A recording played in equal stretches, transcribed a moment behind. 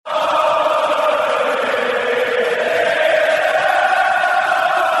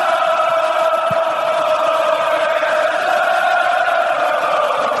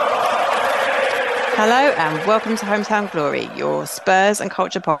Hello and welcome to Hometown Glory, your Spurs and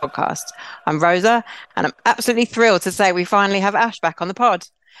Culture podcast. I'm Rosa and I'm absolutely thrilled to say we finally have Ash back on the pod.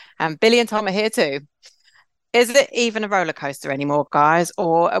 And Billy and Tom are here too. Is it even a roller coaster anymore, guys?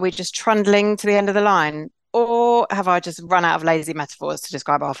 Or are we just trundling to the end of the line? Or have I just run out of lazy metaphors to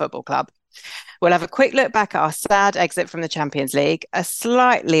describe our football club? We'll have a quick look back at our sad exit from the Champions League, a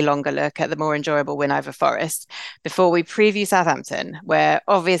slightly longer look at the more enjoyable win over Forest before we preview Southampton, where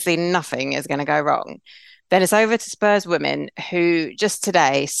obviously nothing is going to go wrong. Then it's over to Spurs women, who just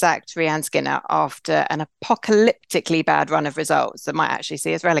today sacked Rhian Skinner after an apocalyptically bad run of results that might actually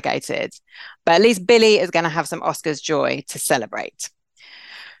see us relegated. But at least Billy is going to have some Oscars joy to celebrate.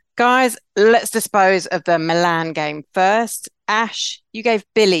 Guys, let's dispose of the Milan game first. Ash, you gave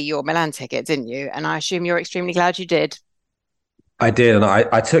Billy your Milan ticket, didn't you? And I assume you're extremely glad you did. I did, and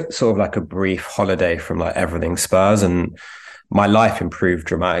I took sort of like a brief holiday from like everything Spurs, and my life improved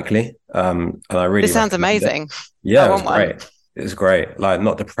dramatically. And I really This sounds recommend it. amazing. Yeah, I it was want one. great. It was great. Like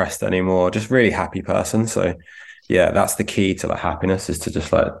not depressed anymore, just really happy person. So yeah, that's the key to like happiness is to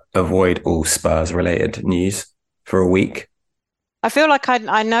just like avoid all Spurs related news for a week. I feel like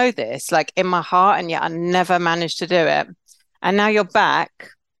I know this, like in my heart, and yet I never managed to do it. And now you're back.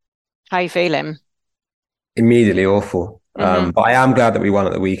 How you feeling? Immediately awful. Hmm. But I am glad that we won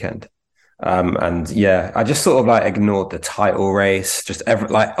at the weekend. And yeah, I just sort of like ignored the title race, just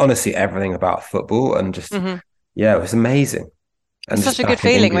like honestly everything about football, and just Hmm. yeah, it was amazing. It's And such just a good back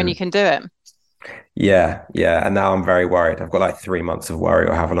in feeling when you England. can do it. Yeah, yeah. And now I'm very worried. I've got like 3 months of worry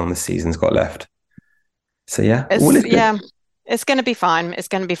or however long the season's got left. So yeah, all It's is good. yeah, it's going to be fine. It's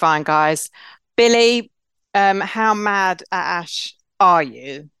going to be fine, guys. Billy, how mad at Ash are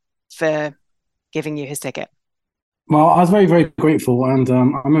you for giving you his ticket? Well, I was very, very grateful, and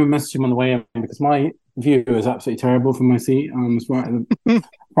I remember messaging him on the way in because my view is absolutely terrible from my seat. It's right at the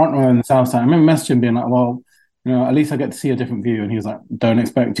front row in the south side. I remember messaging him being like, "Well, at least I get to see a different view." And he was like, "Don't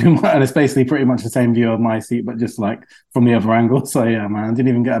expect too much." And it's basically pretty much the same view of my seat, but just like from the other angle. So yeah, man, I didn't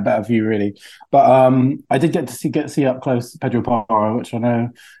even get a better view really. But I did get to see up close Pedro Porro, which I know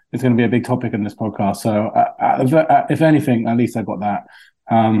is going to be a big topic in this podcast. So if anything, at least I got that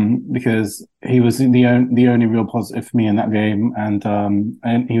because he was the only real positive for me in that game,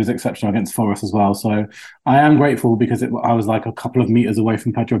 and he was exceptional against Forest as well. So I am grateful because I was like a couple of meters away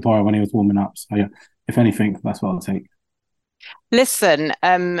from Pedro Porro when he was warming up. So yeah, if anything, that's what I'll take. Listen,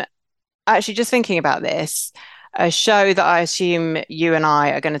 actually, just thinking about this, a show that I assume you and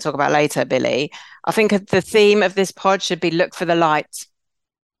I are going to talk about later, Billy. I think the theme of this pod should be look for the light.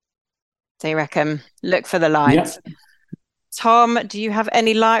 So you reckon look for the Yeah. light. Tom, do you have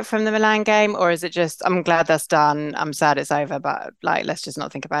any light from the Milan game, or is it just I'm glad that's done, I'm sad it's over, but like let's just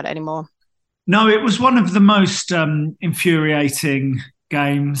not think about it anymore? No, it was one of the most infuriating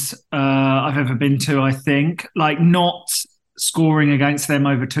games I've ever been to, I think. Like, not scoring against them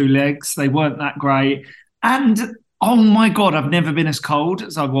over two legs. They weren't that great. And oh my God, I've never been as cold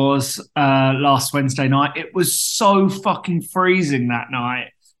as I was last Wednesday night. It was so fucking freezing that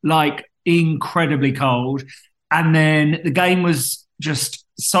night, like incredibly cold. And then the game was just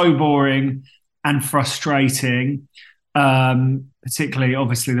so boring and frustrating. Particularly,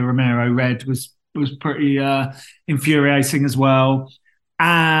 obviously, the Romero red was pretty infuriating as well.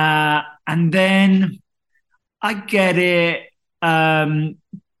 And then I get it,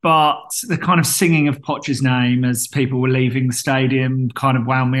 but the kind of singing of Poch's name as people were leaving the stadium kind of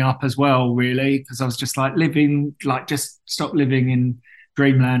wound me up as well, really, because I was just like just stop living in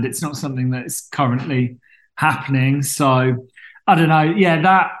dreamland. It's not something that is currently happening. So I don't know. Yeah,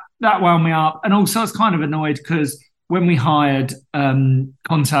 that wound me up, and also I was kind of annoyed because when we hired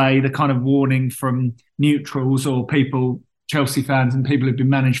Conte, the kind of warning from neutrals or people, Chelsea fans and people who've been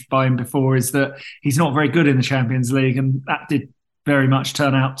managed by him before, is that he's not very good in the Champions League, and that did very much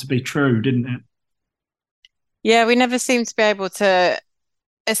turn out to be true, didn't it? Yeah, we never seem to be able to.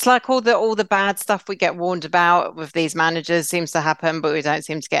 It's like all the bad stuff we get warned about with these managers seems to happen, but we don't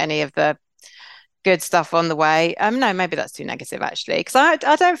seem to get any of the good stuff on the way. No, maybe that's too negative actually, because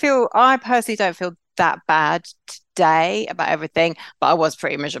I personally don't feel that bad today about everything, but I was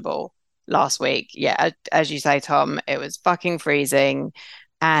pretty miserable last week. Yeah, as you say, Tom, it was fucking freezing,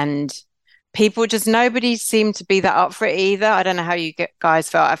 and people just nobody seemed to be that up for it either. I don't know how guys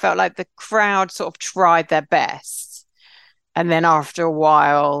felt. I felt like the crowd sort of tried their best. And then after a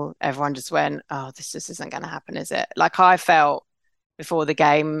while, everyone just went, oh, this just isn't going to happen, is it? Like I felt before the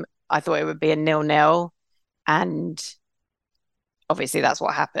game, I thought it would be a 0-0. And obviously that's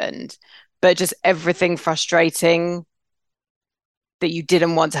what happened. But just everything frustrating that you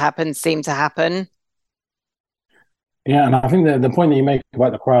didn't want to happen seemed to happen. Yeah, and I think the point that you make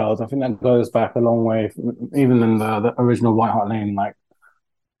about the crowds, I think that goes back a long way, even in the original White Hart Lane. Like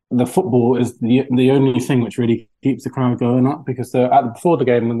the football is the only thing which really keeps the crowd going up because before the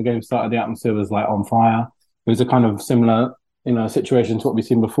game, when the game started, the atmosphere was like on fire. It was a kind of similar, situation to what we've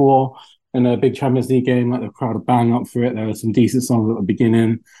seen before in a big Champions League game. Like the crowd would bang up for it. There were some decent songs at the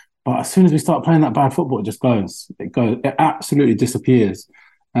beginning, but as soon as we start playing that bad football, it just goes. It goes. It absolutely disappears.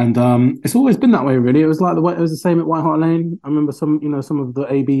 And it's always been that way, really. It was like it was the same at White Hart Lane. I remember some of the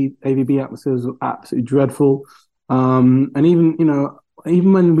AVB atmospheres were absolutely dreadful. And even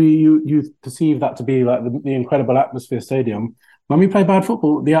when you perceive that to be like the incredible atmosphere stadium, when we play bad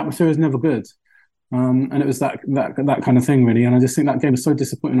football, the atmosphere is never good. And it was that kind of thing, really. And I just think that game was so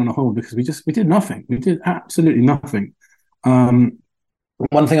disappointing on a whole because we did nothing. We did absolutely nothing.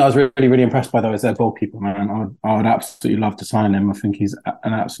 One thing I was really, really impressed by, though, is their goalkeeper, man. I would absolutely love to sign him. I think he's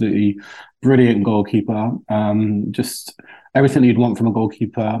an absolutely brilliant goalkeeper. Just everything you'd want from a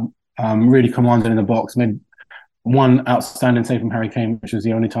goalkeeper. Really commanding in the box. Made one outstanding save from Harry Kane, which was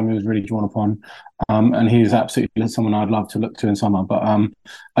the only time he was really drawn upon. And he's absolutely someone I'd love to look to in summer. But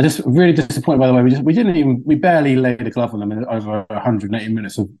I just really disappointed by the way we barely laid a glove on them in over 180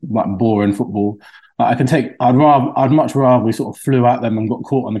 minutes of like boring football. I'd much rather we sort of flew at them and got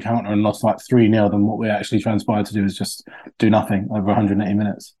caught on the counter and lost like 3-0 than what we actually transpired to do is just do nothing over 180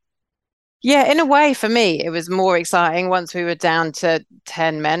 minutes. Yeah, in a way, for me, it was more exciting once we were down to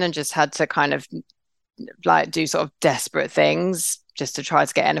 10 men and just had to kind of like do sort of desperate things just to try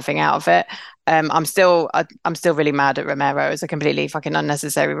to get anything out of it. I'm still really mad at Romero. It's a completely fucking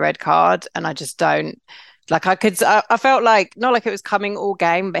unnecessary red card, and I just don't like. I felt like not like it was coming all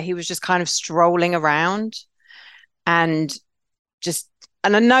game, but he was just kind of strolling around, and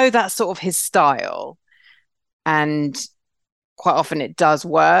I know that's sort of his style, and quite often it does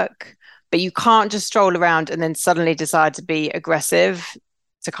work, but you can't just stroll around and then suddenly decide to be aggressive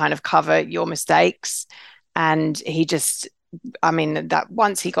to kind of cover your mistakes. And that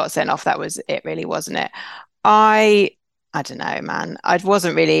once he got sent off, that was it, really, wasn't it? I don't know, man.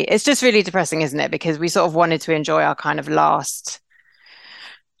 It's just really depressing, isn't it? Because we sort of wanted to enjoy our kind of last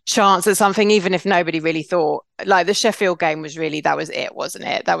chance at something, even if nobody really thought, like the Sheffield game was really, that was it, wasn't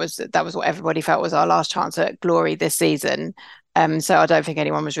it? That was what everybody felt was our last chance at glory this season. So I don't think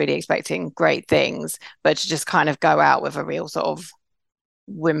anyone was really expecting great things, but to just kind of go out with a real sort of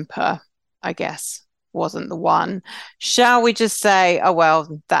whimper, I guess, wasn't the one. Shall we just say, oh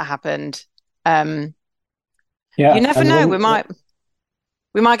well, that happened? Yeah, you never know. We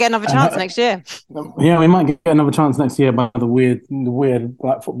might get another chance next year. Yeah, we might get another chance next year by the weird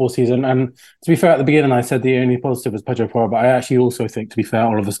like football season. And to be fair, at the beginning I said the only positive was Pedro Porro, but I actually also think, to be fair,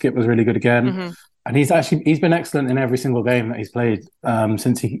 Oliver Skipp was really good again. Mm-hmm. And he's been excellent in every single game that he's played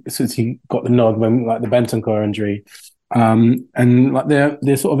since he got the nod when like the Bentancur injury. And like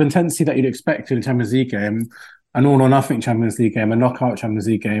the sort of intensity that you'd expect in a Champions League game, an all or nothing Champions League game, a knockout Champions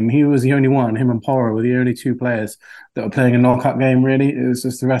League game, he was the only one. Him and Porro were the only two players that were playing a knockout game. Really, it was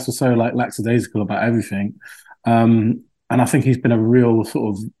just the rest were so like lackadaisical about everything. And I think he's been a real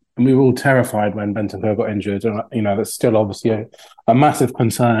sort of. And we were all terrified when Bentancur got injured, and that's still obviously a massive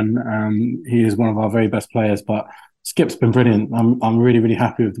concern. He is one of our very best players, but Skip's been brilliant. I'm really, really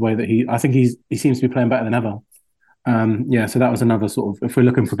happy with the way that I think he seems to be playing better than ever. So that was another sort of, if we're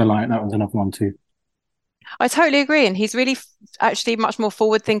looking for the light, that was another one too. I totally agree. And he's really actually much more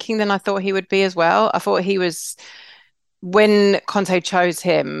forward thinking than I thought he would be as well. I thought he was, when Conte chose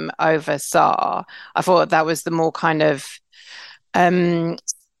him over Sarr, I thought that was the more kind of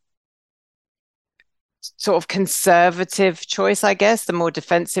sort of conservative choice, I guess, the more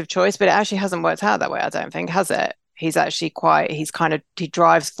defensive choice, but it actually hasn't worked out that way, I don't think, has it? He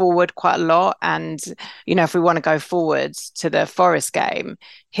drives forward quite a lot. And, if we want to go forwards to the Forest game,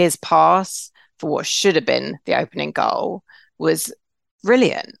 his pass for what should have been the opening goal was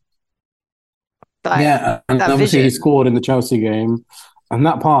brilliant. And obviously he scored in the Chelsea game. And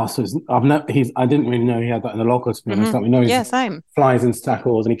that pass was, I didn't really know he had that in the locker, to be honest. Like we know he flies into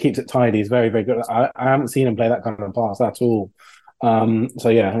tackles and he keeps it tidy. He's very, very good. I haven't seen him play that kind of pass at all.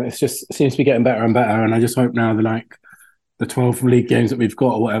 It seems to be getting better and better. And I just hope now that like the 12 league games that we've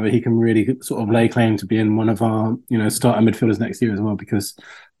got or whatever, he can really sort of lay claim to being one of our, starting midfielders next year as well, because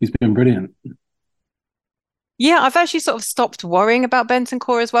he's been brilliant. Yeah, I've actually sort of stopped worrying about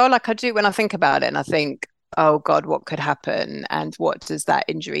Bentancur as well. Like I do when I think about it, and I think, oh God, what could happen? And what does that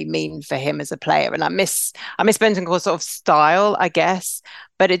injury mean for him as a player? And I miss Bentancur's sort of style, I guess,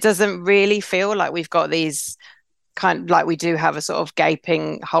 but it doesn't really feel like we've got these kind of, like we do have a sort of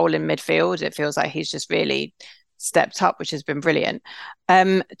gaping hole in midfield. It feels like he's just really stepped up, which has been brilliant.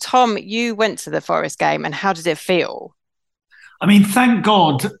 Tom, you went to the Forest game, and how did it feel? I mean, thank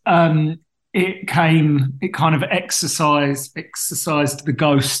God it kind of exercised the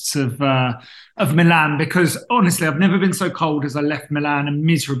ghosts of Milan, because honestly, I've never been so cold as I left Milan and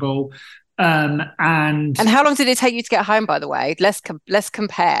miserable. And how long did it take you to get home, by the way? Let's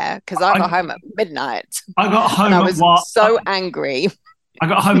compare, because I got home at midnight. I got home and I was so angry. I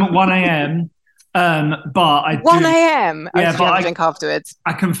got home at 1 a.m. But I 1 a.m. Yeah, but I drink afterwards.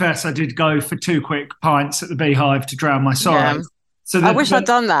 I confess I did go for 2 quick pints at the Beehive to drown my sorrows. Yeah. So I wish I'd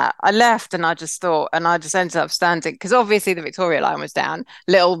done that. I left and I just ended up standing, because obviously the Victoria line was down.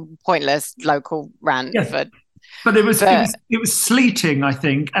 Little pointless local rant. Yeah. But it was sleeting, I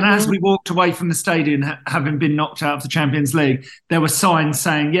think. And as we walked away from the stadium, having been knocked out of the Champions League, there were signs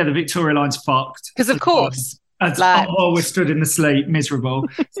saying, yeah, the Victoria line's fucked. Because of course. We're stood in the sleet, miserable.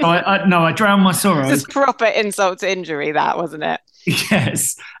 So I drowned my sorrows. This is proper insult to injury, that, wasn't it?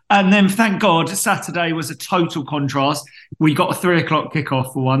 Yes. And then, thank God, Saturday was a total contrast. We got a 3 o'clock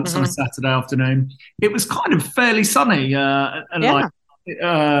kickoff for once on a Saturday afternoon. It was kind of fairly sunny.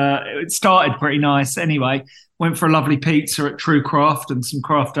 It started pretty nice anyway. Went for a lovely pizza at True Craft and some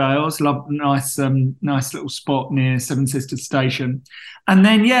craft ales. Nice little spot near Seven Sisters Station. And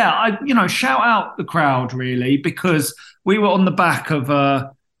then, shout out the crowd, really, because we were on the back of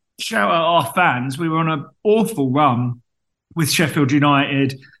shout out our fans. We were on an awful run with Sheffield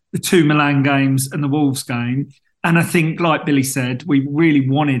United, the 2 Milan games and the Wolves game. And I think, like Billy said, we really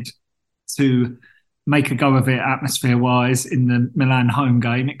wanted to make a go of it atmosphere-wise in the Milan home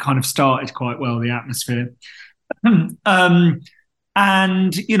game. It kind of started quite well, the atmosphere. And,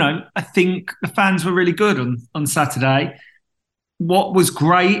 I think the fans were really good on Saturday. What was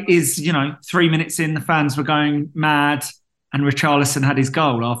great is, 3 minutes in, the fans were going mad, and Richarlison had his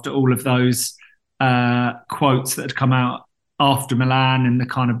goal after all of those quotes that had come out after Milan and the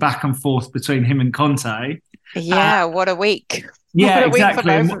kind of back and forth between him and Conte. Yeah, what a week. Yeah, what a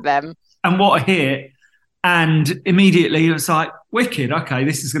exactly. Week for both of them. And what a hit. And immediately it was like, wicked, okay,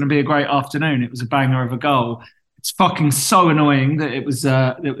 this is going to be a great afternoon. It was a banger of a goal. It's fucking so annoying that it was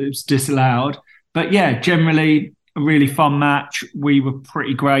disallowed. But yeah, generally a really fun match. We were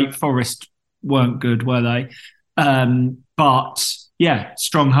pretty great. Forest weren't good, were they? But yeah,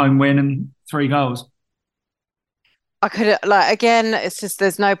 strong home win and 3 goals. I could, again, it's just,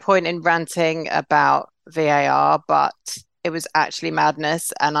 there's no point in ranting about VAR, but it was actually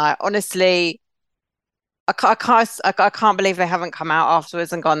madness. And I honestly, I can't believe they haven't come out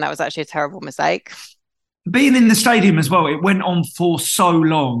afterwards and gone, that was actually a terrible mistake. Being in the stadium as well, it went on for so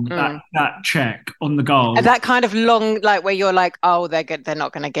long, that check on the goal. And that kind of long, where you're like, oh, they're good, they're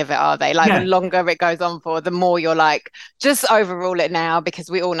not going to give it, are they? The longer it goes on for, the more you're like, just overrule it now, because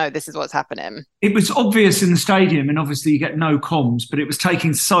we all know this is what's happening. It was obvious in the stadium, and obviously you get no comms, but it was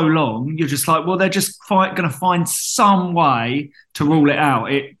taking so long. You're just like, well, they're just going to find some way to rule it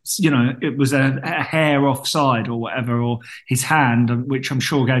out. It's, it was a hair offside or whatever, or his hand, which I'm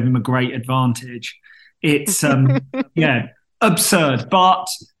sure gave him a great advantage. It's, absurd. But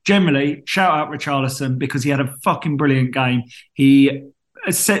generally, shout out Richarlison, because he had a fucking brilliant game. He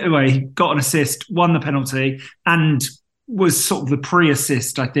got an assist, won the penalty, and was sort of the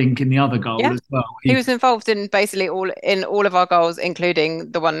pre-assist, I think, in the other goal as well. He was involved in basically all of our goals,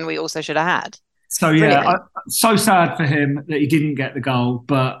 including the one we also should have had. So, yeah, so sad for him that he didn't get the goal.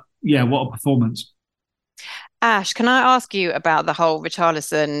 But, yeah, what a performance. Ash, can I ask you about the whole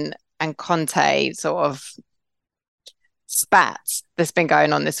Richarlison and Conte sort of spat that's been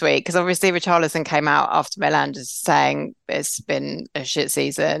going on this week? Because obviously Richarlison came out after Milan just saying it's been a shit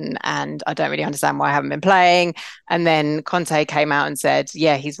season and I don't really understand why I haven't been playing. And then Conte came out and said,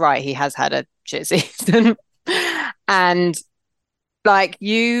 yeah, he's right, he has had a shit season. And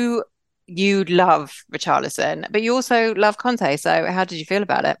you love Richarlison, but you also love Conte. So how did you feel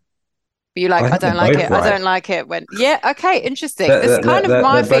about it? But you're like, I don't like it. Right. I don't like it when. Yeah, okay, interesting. It's kind of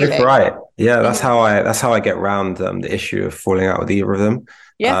my feeling. Both right. Yeah, that's how I get round the issue of falling out with either of them.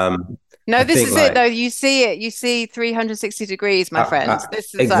 Yeah. No, this is it though. You see it. You see 360 degrees, my friend.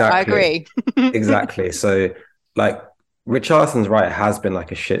 This is exactly. I agree. Exactly. So, Richarlison's right. It has been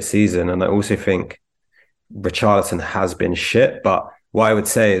a shit season, and I also think Richarlison has been shit. But what I would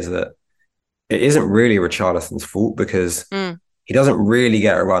say is that it isn't really Richarlison's fault, because he doesn't really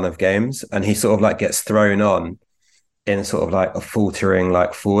get a run of games, and he sort of gets thrown on in sort of a faltering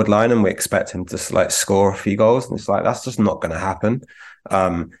forward line, and we expect him to score a few goals, and it's that's just not going to happen.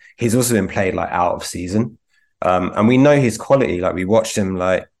 He's also been played out of season, and we know his quality. We watched him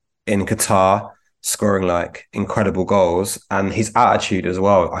in Qatar scoring incredible goals, and his attitude as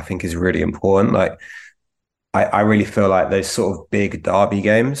well I think is really important. I really feel like those sort of big derby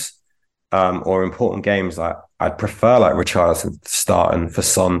games, or important games, like I'd prefer like Richarlison to start and for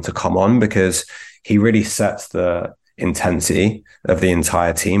Son to come on, because he really sets the intensity of the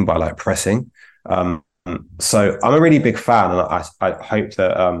entire team by like pressing. So I'm a really big fan, and I hope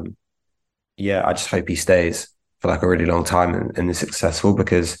that I just hope he stays for like a really long time and is successful,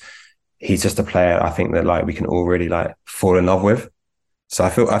 because he's just a player I think that like we can all really like fall in love with. So I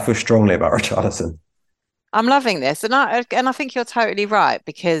feel strongly about Richarlison. I'm loving this, and I think you're totally right,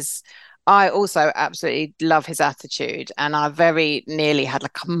 because I also absolutely love his attitude, and I very nearly had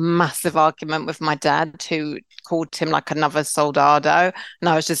like a massive argument with my dad, who called him like another soldado, and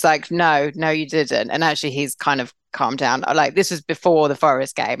I was just like, no, no, you didn't. And actually, he's kind of calmed down. Like, this was before the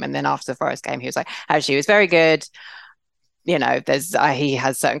Forest game, and then after the Forest game, he was like, actually, he was very good. You know, there's he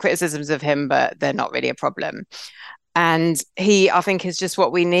has certain criticisms of him, but they're not really a problem. And I think, is just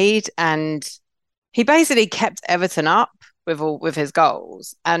what we need. And he basically kept Everton up with his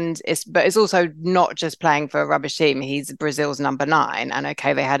goals, and it's also not just playing for a rubbish team. He's Brazil's number 9, and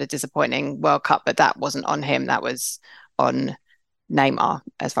okay, they had a disappointing World Cup, but that wasn't on him. That was on Neymar,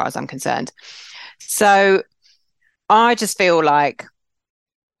 as far as I'm concerned. So I just feel like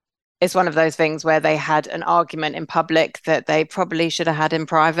it's one of those things where they had an argument in public that they probably should have had in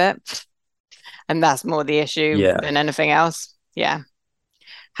private, and that's more the issue than anything else. Yeah.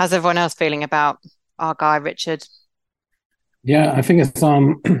 How's everyone else feeling about our guy Richard? Yeah, I think it's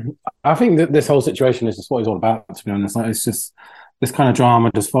I think that this whole situation is just what he's all about, to be honest. Like, it's just this kind of drama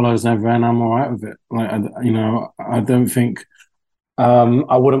just follows never, and I'm all right with it. Like, I don't think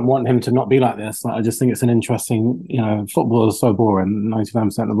I wouldn't want him to not be like this. Like, I just think it's an interesting, football is so boring.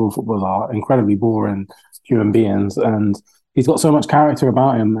 99% of all football are incredibly boring human beings, and he's got so much character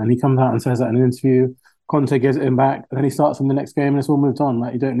about him, and he comes out and says that in an interview. Conte gives it him back, and then he starts from the next game, and it's all moved on.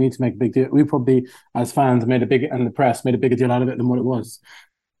 Like, you don't need to make a big deal. We probably, as fans, and the press made a bigger deal out of it than what it was.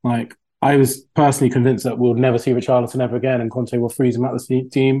 Like, I was personally convinced that we'll never see Richarlison ever again, and Conte will freeze him out of the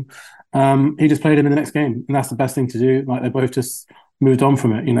team. He just played him in the next game, and that's the best thing to do. Like, they both just moved on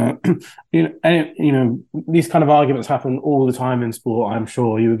from it. These kind of arguments happen all the time in sport. I'm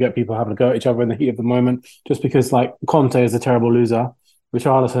sure you would get people having a go at each other in the heat of the moment, just because like Conte is a terrible loser,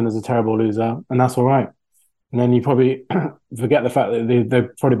 Richarlison is a terrible loser, and that's all right. And then you probably forget the fact that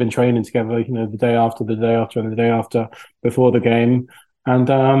they've probably been training together, the day after, and the day after before the game. And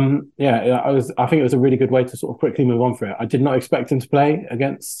I think it was a really good way to sort of quickly move on for it. I did not expect him to play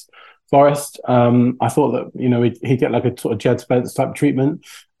against Forest. I thought that he'd get like a sort of Jed Spence type treatment,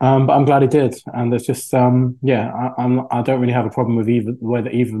 but I'm glad he did. And there's just I don't really have a problem with the way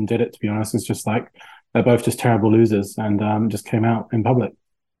that either of them did it. To be honest, it's just like they're both just terrible losers, and just came out in public.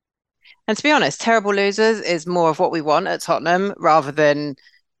 And to be honest, terrible losers is more of what we want at Tottenham, rather than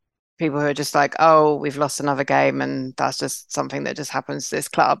people who are just like, oh, we've lost another game and that's just something that just happens to this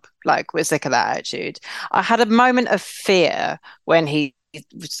club. Like, we're sick of that attitude. I had a moment of fear when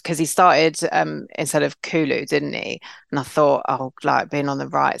because he started instead of Kulu, didn't he? And I thought, oh, like, being on the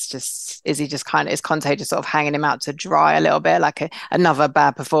right, is Conte just sort of hanging him out to dry a little bit, like another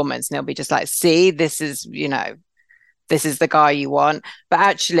bad performance, and he'll be just like, see, this is the guy you want. But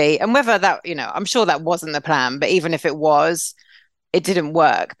actually, and whether that, I'm sure that wasn't the plan, but even if it was, it didn't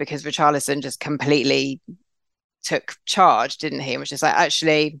work, because Richarlison just completely took charge, didn't he? And was just like,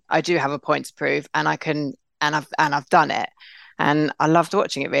 actually, I do have a point to prove, and I've done it. And I loved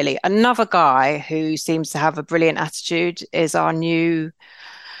watching it, really. Another guy who seems to have a brilliant attitude is our new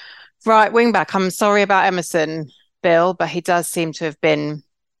right wing back. I'm sorry about Emerson, Bill, but he does seem to have been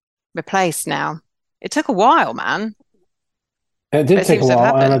replaced now. It took a while, man. It did take a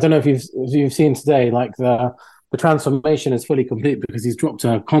while, and I don't know if you've seen today, like the transformation is fully complete, because he's dropped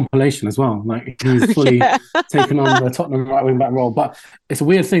a compilation as well. Like, he's fully taken on the Tottenham right wing back role. But it's a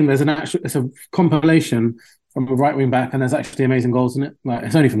weird thing. It's a compilation from a right wing back, and there's actually amazing goals in it. Like,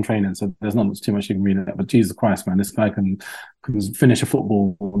 it's only from training, so there's not too much you can read in it. But Jesus Christ, man, this guy can finish a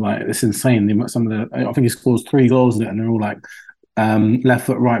football. Like, it's insane. I think he scores 3 goals in it, and they're all like left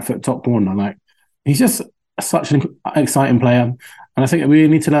foot, right foot, top corner. Like, he's just such an exciting player, and I think we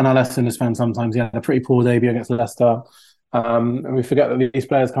need to learn our lesson as fans. Sometimes he had a pretty poor debut against Leicester, and we forget that these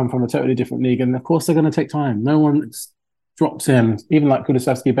players come from a totally different league, and of course they're going to take time. No one drops in, even like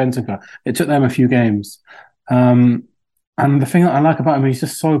Kulusevski, Bentancur. It took them a few games, and the thing that I like about him, he's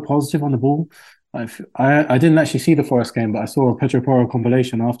just so positive on the ball. I didn't actually see the Forest game, but I saw a Pedro Porro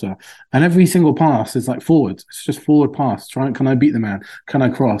compilation after, and every single pass is like forward. It's just forward pass. Can I beat the man? Can I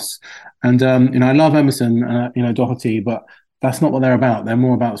cross? And I love Emerson, Doherty, but that's not what they're about. They're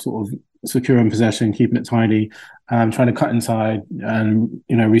more about sort of securing possession, keeping it tidy. trying to cut inside and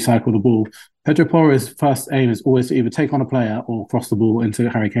recycle the ball. Pedro Porro's first aim is always to either take on a player or cross the ball into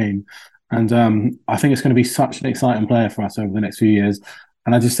Harry Kane. And I think it's going to be such an exciting player for us over the next few years.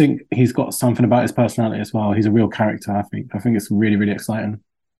 And I just think he's got something about his personality as well. He's a real character, I think. I think it's really, really exciting.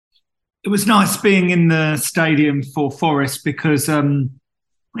 It was nice being in the stadium for Forest because in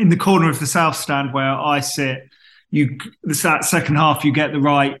the corner of the South Stand where I sit, that second half, you get the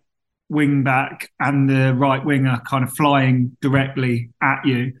right wing back and the right winger kind of flying directly at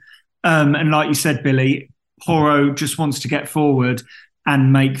you. And like you said, Billy, Porro just wants to get forward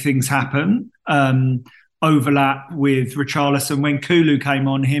and make things happen. Overlap with Richarlison. When Kulu came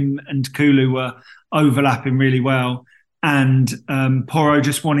on, him and Kulu were overlapping really well. And Porro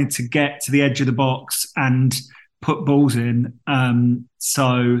just wanted to get to the edge of the box and put balls in.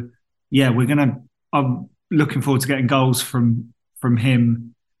 So, yeah, I'm looking forward to getting goals from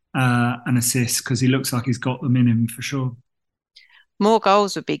him and assists because he looks like he's got them in him for sure. More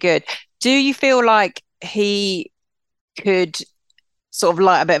goals would be good. Do you feel like he could sort of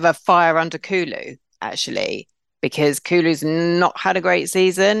light a bit of a fire under Kulu, actually? Because Kulu's not had a great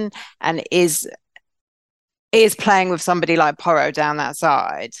season and is playing with somebody like Porro down that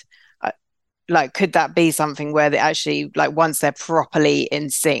side. Like, could that be something where they actually, like, once they're properly in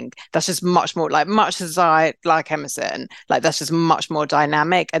sync, that's just much more, like, much as I like Emerson, like, that's just much more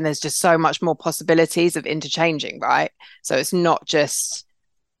dynamic and there's just so much more possibilities of interchanging, right? So it's not just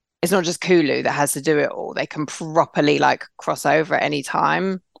Kulu that has to do it all. They can properly, like, cross over at any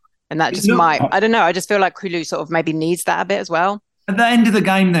time. And that just I don't know, I just feel like Kulu sort of maybe needs that a bit as well. At the end of the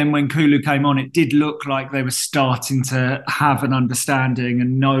game then, when Kulu came on, it did look like they were starting to have an understanding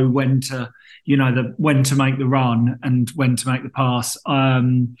and know when to make the run and when to make the pass.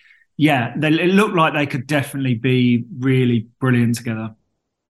 It looked like they could definitely be really brilliant together.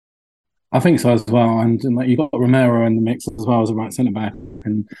 I think so as well. And like, you got Romero in the mix as well as a right centre back.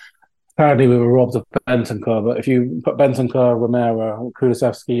 And apparently we were robbed of Bentancur, but if you put Bentancur, Romero,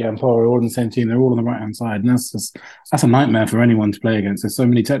 Kulusevski and Porro all in the same team, they're all on the right-hand side. And that's a nightmare for anyone to play against. There's so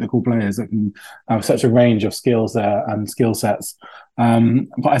many technical players that can have such a range of skills there and skill sets.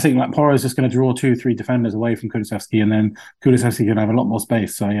 But I think like Porro is just going to draw 2-3 defenders away from Kulusevski, and then Kulusevski can have a lot more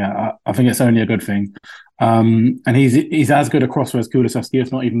space. So yeah, I think it's only a good thing. And he's as good a crosser as Kulusevski,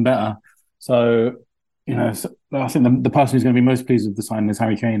 if not even better. So, I think the person who's going to be most pleased with the signing is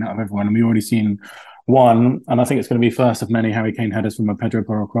Harry Kane out of everyone. And we've already seen one, and I think it's going to be first of many Harry Kane headers from a Pedro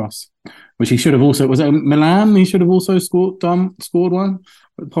Porro cross, which he should have also, was it Milan? He should have also scored one.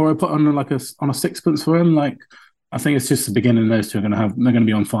 Porro put on on a sixpence for him. Like, I think it's just the beginning. Those two they're going to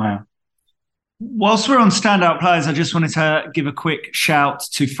be on fire. Whilst we're on standout players, I just wanted to give a quick shout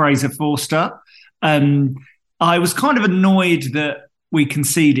to Fraser Forster. I was kind of annoyed that we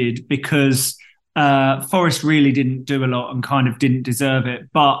conceded because Forest really didn't do a lot and kind of didn't deserve it.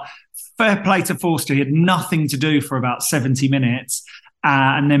 But fair play to Forster. He had nothing to do for about 70 minutes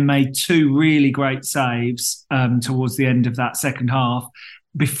and then made two really great saves towards the end of that second half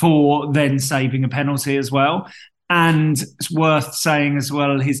before then saving a penalty as well. And it's worth saying as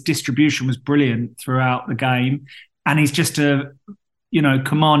well, his distribution was brilliant throughout the game. And he's just a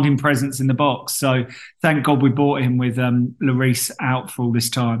commanding presence in the box. So thank God we bought him with Lloris out for all this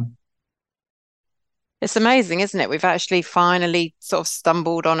time. It's amazing, isn't it? We've actually finally sort of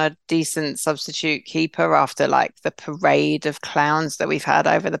stumbled on a decent substitute keeper after like the parade of clowns that we've had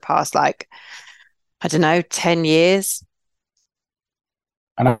over the past, 10 years.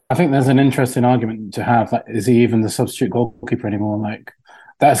 And I think there's an interesting argument to have. Like, is he even the substitute goalkeeper anymore? Like,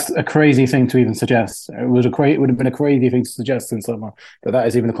 that's a crazy thing to even suggest. It would have been a crazy thing to suggest in summer that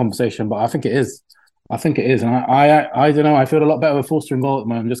is even a conversation. But I think it is. And I don't know. I feel a lot better with Forster in goal at the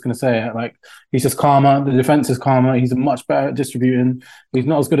moment. I'm just going to say it. Like, he's just calmer. The defense is calmer. He's much better at distributing. He's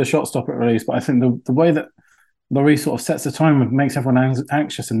not as good a shot stopper at release. But I think the way that Lloris sort of sets the tone makes everyone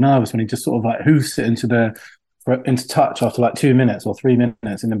anxious and nervous when he just sort of like hoofs it into touch after like 2 minutes or 3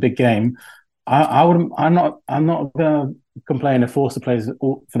 minutes in a big game. I'm not going to complain if Forster plays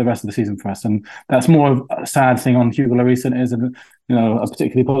for the rest of the season for us, and that's more of a sad thing on Hugo Lloris than it is a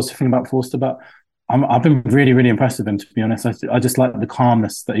particularly positive thing about Forster. But I've been really, really impressed with him, to be honest. I just like the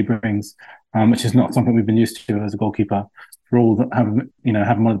calmness that he brings, which is not something we've been used to as a goalkeeper. For all that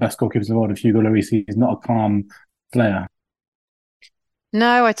having one of the best goalkeepers in the world, of Hugo Lloris, he's not a calm player.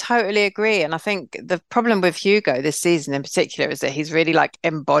 No, I totally agree. And I think the problem with Hugo this season in particular is that he's really like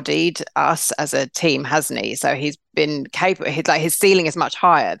embodied us as a team, hasn't he? So he's been capable, his ceiling is much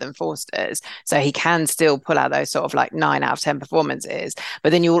higher than Forster's. So he can still pull out those sort of like 9 out of 10 performances.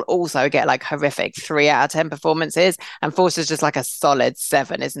 But then you'll also get like horrific 3 out of 10 performances. And Forster's just like a solid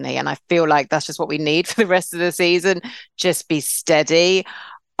 7, isn't he? And I feel like that's just what we need for the rest of the season. Just be steady.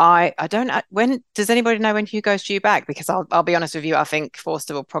 I don't when does anybody know when Hugo's due back? Because I'll be honest with you, I think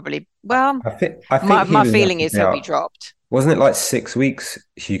Forster will probably my feeling is he'll be dropped. Wasn't it like 6 weeks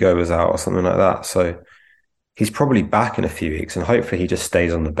Hugo was out or something like that? So he's probably back in a few weeks, and hopefully he just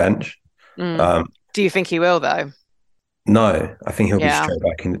stays on the bench. Do you think he will though? No, I think he'll be straight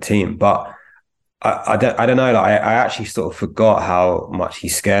back in the team. But I don't know. Like, I actually sort of forgot how much he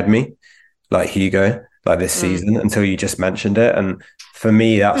scared me, like Hugo, like this season, until you just mentioned it. And for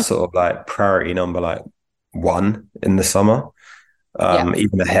me, that's sort of like priority number like 1 in the summer,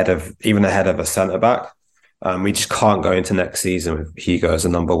 even ahead of a centre back. We just can't go into next season with Hugo as a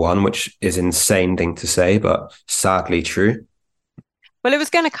number 1, which is an insane thing to say, but sadly true. Well, it was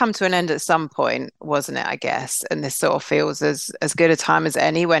going to come to an end at some point, wasn't it, I guess? And this sort of feels as good a time as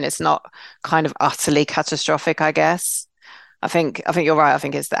any when it's not kind of utterly catastrophic, I guess. I think you're right. I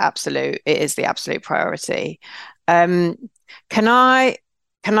think it is the absolute priority. Can I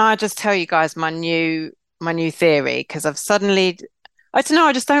just tell you guys my new theory? Because I don't know,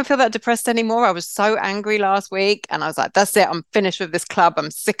 I just don't feel that depressed anymore. I was so angry last week and I was like, that's it, I'm finished with this club. I'm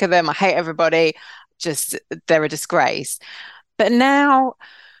sick of them. I hate everybody. Just, they're a disgrace. But now,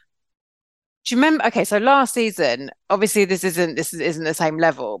 do you remember? Okay, so last season, obviously this isn't the same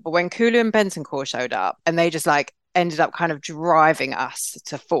level, but when Kulu and Bentancur showed up and they just like ended up kind of driving us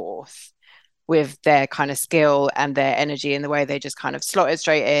to 4th with their kind of skill and their energy and the way they just kind of slotted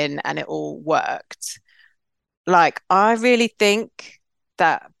straight in and it all worked. Like, I really think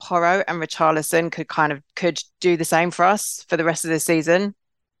that Porro and Richarlison could do the same for us for the rest of the season.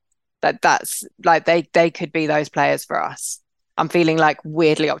 That's like they could be those players for us. I'm feeling like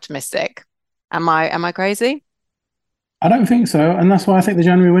weirdly optimistic. Am I crazy? I don't think so, and that's why I think the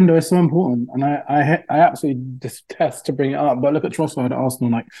January window is so important. And I absolutely detest to bring it up, but look at Trossard at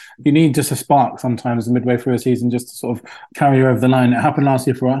Arsenal. Like, you need just a spark sometimes midway through a season just to sort of carry you over the line. It happened last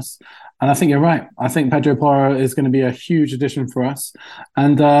year for us, and I think you're right. I think Pedro Porro is going to be a huge addition for us,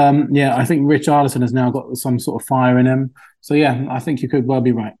 and I think Richarlison has now got some sort of fire in him. So yeah, I think you could well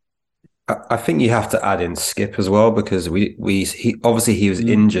be right. I think you have to add in Skip as well, because he was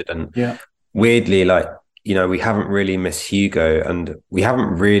injured, and weirdly, like, you know, we haven't really missed Hugo, and we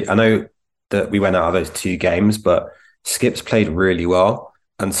haven't really. I know that we went out of those 2 games, but Skip's played really well,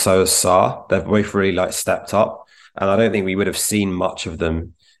 and so has Sarr. They've both really like stepped up, and I don't think we would have seen much of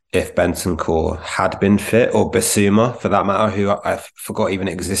them if Bentancur had been fit, or Bissouma for that matter, who I forgot even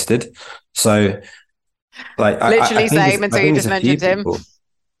existed. So, like, literally same until you just mentioned him.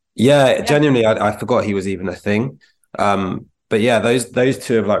 Yeah, genuinely, I forgot he was even a thing. But yeah, those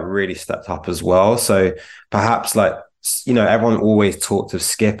 2 have like really stepped up as well. So perhaps, like, you know, everyone always talked of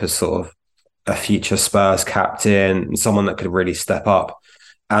Skip as sort of a future Spurs captain and someone that could really step up.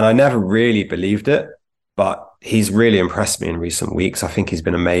 And I never really believed it, but he's really impressed me in recent weeks. I think he's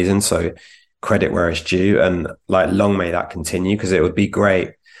been amazing. So credit where it's due, and like, long may that continue, because it would be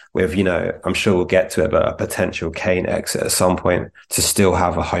great with, you know, I'm sure we'll get to it, but a potential Kane exit at some point, to still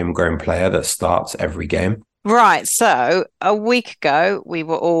have a homegrown player that starts every game. Right. So a week ago, we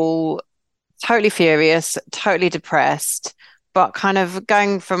were all totally furious, totally depressed, but kind of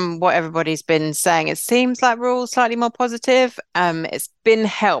going from what everybody's been saying, it seems like we're all slightly more positive. It's been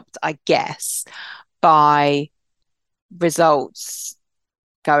helped, I guess, by results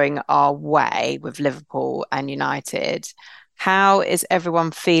going our way with Liverpool and United. How is everyone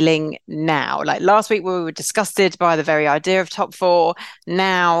feeling now? Like, last week we were disgusted by the very idea of top 4.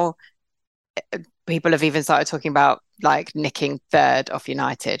 Now people have even started talking about like nicking 3rd off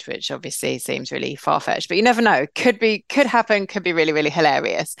United, which obviously seems really far-fetched, but you never know. Could happen, could be really, really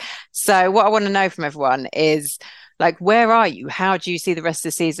hilarious. So what I want to know from everyone is, like, where are you? How do you see the rest of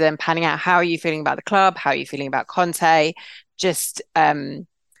the season panning out? How are you feeling about the club? How are you feeling about Conte? Just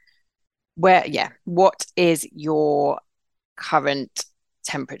what is your current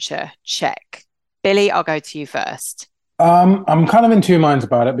temperature check? Billy, I'll go to you first. I'm kind of in 2 minds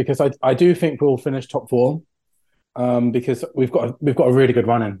about it, because I do think we'll finish top 4, because we've got a really good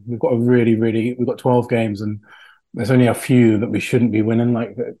run in. We've got 12 games, and there's only a few that we shouldn't be winning.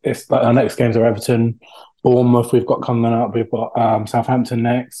 Like, it's like our next games are Everton, Bournemouth. We've got coming up. We've got Southampton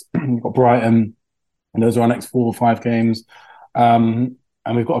next. We've got Brighton, and those are our next 4 or 5 games. And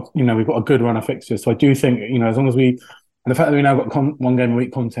we've got a good run of fixtures. So I do think, you know, as long as we And the fact that we now got one game a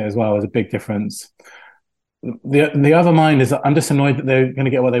week Conte as well is a big difference. The other mind is that I'm just annoyed that they're going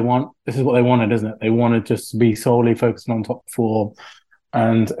to get what they want. This is what they wanted, isn't it? They wanted just to be solely focusing on top four.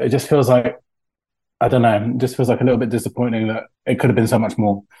 And it just feels like, I don't know, it just feels like a little bit disappointing that it could have been so much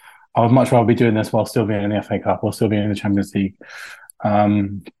more. I would much rather be doing this while still being in the FA Cup or still being in the Champions League.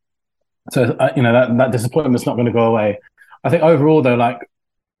 That disappointment's not going to go away. I think overall, though,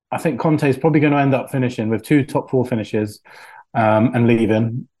 I think Conte is probably going to end up finishing with 2 top 4 finishes and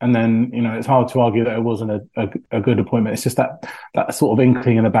leaving. And then, it's hard to argue that it wasn't a good appointment. It's just that sort of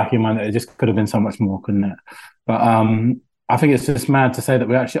inkling in the back of your mind that it just could have been so much more, couldn't it? But I think it's just mad to say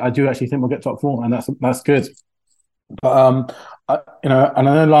that I do actually think we'll get top 4, and that's good. But and I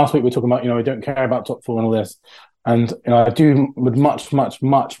know last week we were talking about, we don't care about top 4 and all this. And I would much, much,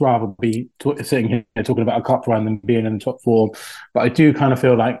 much rather be sitting here talking about a cup run than being in the top 4. But I do kind of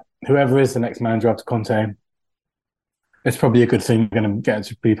feel like whoever is the next manager after Conte, it's probably a good thing we're going to get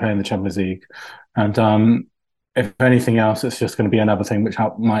to be playing the Champions League. And if anything else, it's just going to be another thing which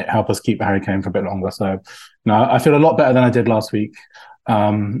might help us keep Harry Kane for a bit longer. So, I feel a lot better than I did last week.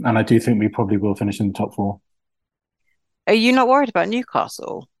 And I do think we probably will finish in the top 4. Are you not worried about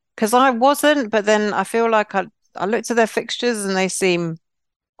Newcastle? Because I wasn't, but then I feel like I looked at their fixtures and they seem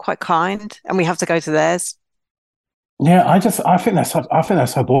quite kind, and we have to go to theirs. Yeah, I think they're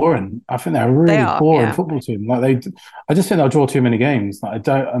so boring. I think they're a really boring football team. I just think they'll draw too many games.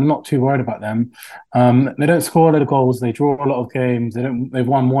 I'm not too worried about them. They don't score a lot of goals. They draw a lot of games. They've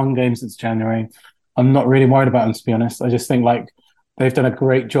won 1 game since January. I'm not really worried about them, to be honest. I just think they've done a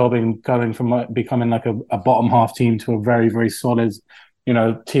great job in going from becoming a bottom half team to a very, very solid,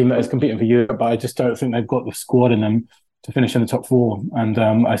 team that is competing for Europe. But I just don't think they've got the squad in them to finish in the top 4. And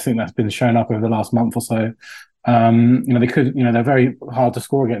I think that's been shown up over the last month or so. They could, they're very hard to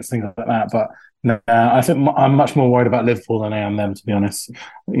score against, things like that. But I think I'm much more worried about Liverpool than I am them, to be honest.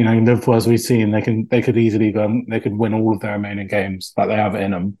 Liverpool, as we've seen, they could easily they could win all of their remaining games, like they have it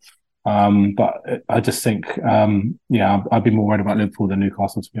in them. But I just think, I'd be more worried about Liverpool than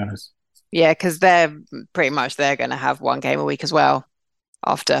Newcastle, to be honest. Yeah, because they're going to have 1 game a week as well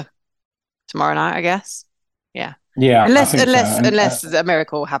after tomorrow night, I guess. Yeah. Yeah. Unless a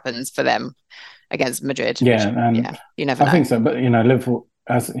miracle happens for them against Madrid. Yeah, you never know. I think so, but Liverpool,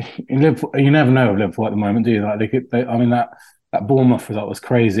 you never know with Liverpool at the moment, do you? That Bournemouth result was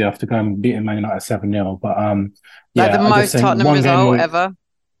crazy after going and beating Man United 7-0. But the most Tottenham result ever.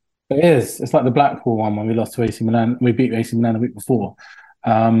 It is. It's like the Blackpool one when we lost to AC Milan. We beat AC Milan the week before.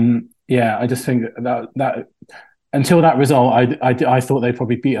 I just think that until that result, I thought they'd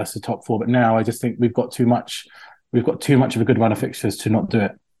probably beat us to top 4, but now I just think we've got too much of a good run of fixtures to not do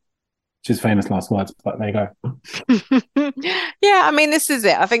it. Which is famous last words, but there you go. Yeah, this is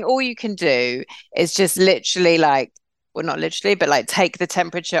it. I think all you can do is just literally not literally, but take the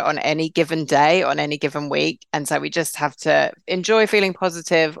temperature on any given day, on any given week. And so we just have to enjoy feeling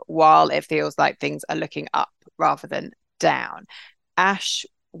positive while it feels like things are looking up rather than down. Ash,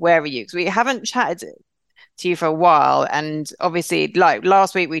 where are you? Because we haven't chatted to you for a while, and obviously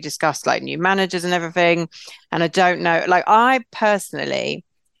last week we discussed new managers and everything, and I don't know,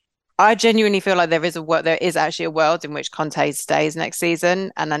 I genuinely feel like there is actually a world in which Conte stays next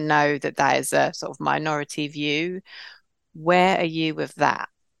season, and I know that is a sort of minority view. Where are you with that?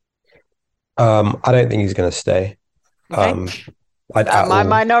 I don't think he's going to stay. Okay. My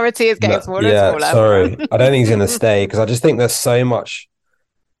minority is getting smaller and smaller. Sorry, I don't think he's going to stay because I just think there's so much,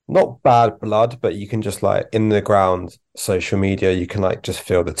 not bad blood, but you can just in the ground, social media, you can just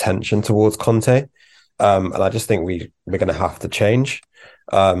feel the tension towards Conte, and I just think we're going to have to change.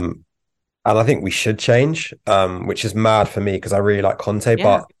 And I think we should change, which is mad for me because I really like Conte,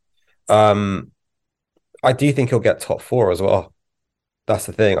 but I do think he'll get top 4 as well. That's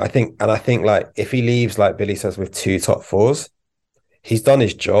the thing. I think if he leaves, like Billy says, with 2 top 4s, he's done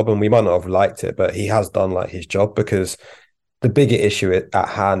his job, and we might not have liked it, but he has done his job, because the bigger issue at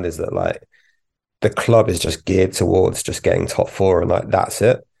hand is that the club is just geared towards just getting top 4, and that's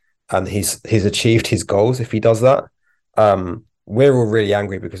it. And he's achieved his goals if he does that. We're all really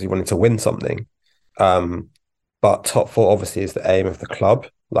angry because he wanted to win something. But top 4 obviously is the aim of the club,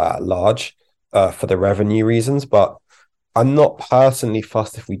 at large, for the revenue reasons. But I'm not personally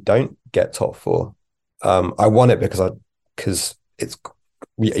fussed if we don't get top 4. I want it because it's,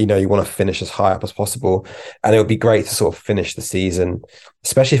 you want to finish as high up as possible. And it would be great to sort of finish the season,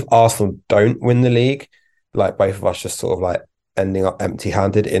 especially if Arsenal don't win the league, both of us just sort of ending up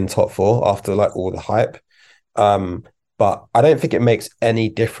empty-handed in top 4 after all the hype. But I don't think it makes any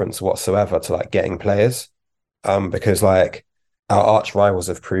difference whatsoever to getting players, because our arch rivals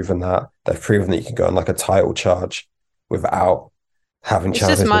have proven that. They've proven that you can go on a title charge without having It's just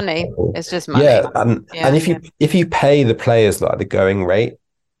Champions League money. football. It's just money. Yeah, and Yeah. if you pay the players like the going rate,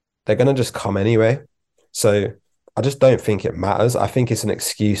 they're gonna just come anyway. So I just don't think it matters. I think it's an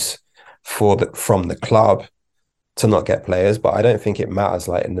excuse from the club to not get players, but I don't think it matters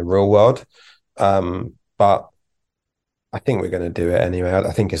like in the real world. But I think we're going to do it anyway.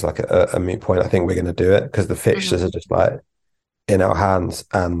 I think it's like a moot point. I think we're going to do it because the fixtures are just like in our hands.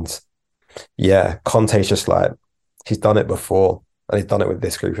 And yeah, Conte's just like, he's done it before and he's done it with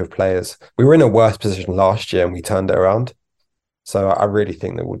this group of players. We were in a worse position last year and we turned it around. So I really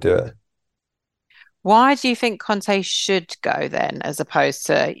think that we'll do it. Why do you think Conte should go then, as opposed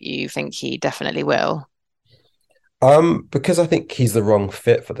to you think he definitely will? Because I think he's the wrong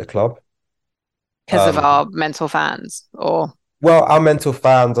fit for the club. Because of our mental fans, or well, our mental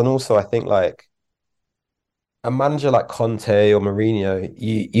fans, and also I think like a manager like Conte or Mourinho,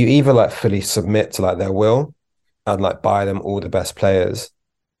 you either like fully submit to like their will and like buy them all the best players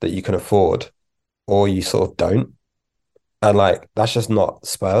that you can afford, or you sort of don't. And like that's just not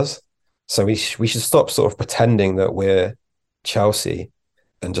Spurs. So we should stop sort of pretending that we're Chelsea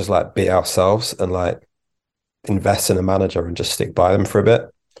and just like be ourselves and like invest in a manager and just stick by them for a bit.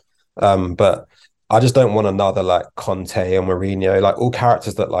 But I just don't want another like Conte or Mourinho, like all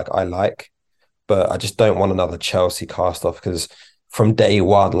characters that like I like, but I just don't want another Chelsea cast off because from day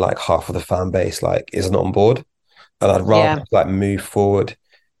one, like half of the fan base like isn't on board, and I'd rather like move forward.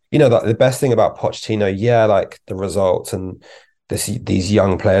 You know, like the best thing about Pochettino, yeah, like the results and these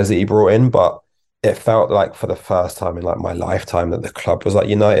young players that he brought in, but it felt like for the first time in like my lifetime that the club was like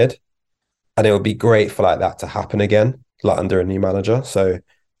united, and it would be great for like that to happen again, like under a new manager. So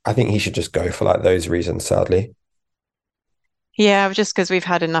I think he should just go for like those reasons, sadly. yeah, just because we've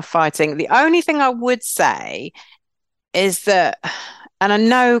had enough fighting. The only thing I would say is that, and I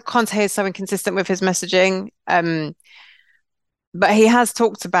know Conte is so inconsistent with his messaging, but he has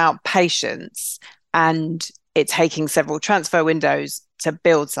talked about patience and it taking several transfer windows to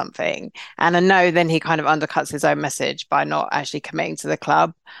build something. And I know then he kind of undercuts his own message by not actually committing to the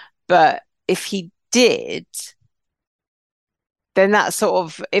club. But if he did, then that sort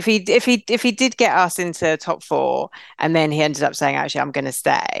of if he did get us into top four and then he ended up saying, actually, I'm going to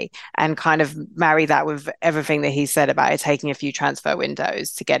stay, and kind of marry that with everything that he said about it taking a few transfer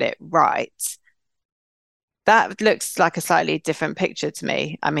windows to get it right, that looks like a slightly different picture to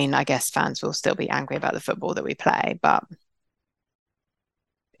me. I mean, I guess fans will still be angry about the football that we play, but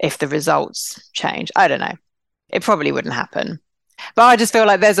if the results change, I don't know. It probably wouldn't happen. But I just feel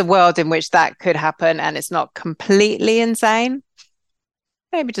like there's a world in which that could happen and it's not completely insane.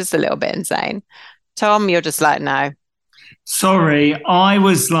 Maybe just a little bit insane. Tom, you're just like, no. Sorry, I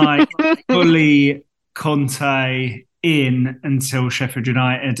was like fully Conte in until Sheffield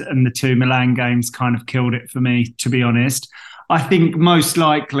United, and the two Milan games kind of killed it for me, to be honest. I think most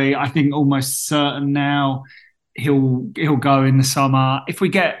likely, I think almost certain now, he'll go in the summer. If we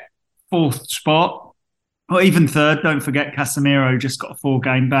get fourth spot, or even third, don't forget Casemiro just got a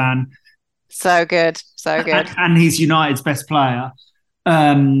 4-game ban. So good, so good. And he's United's best player.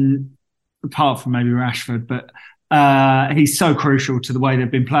 Apart from maybe Rashford, but he's so crucial to the way they've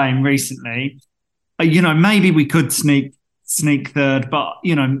been playing recently. You know, maybe we could sneak third, but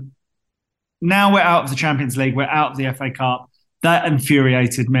you know, now we're out of the Champions League, we're out of the FA Cup. That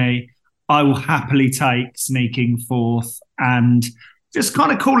infuriated me. I will happily take sneaking fourth and just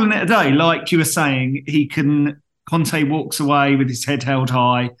kind of calling it a day. Like you were saying, Conte walks away with his head held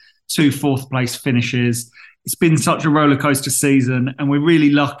high, 2 fourth place finishes. It's been such a rollercoaster season, and we're really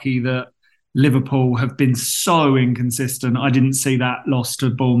lucky that Liverpool have been so inconsistent. I didn't see that loss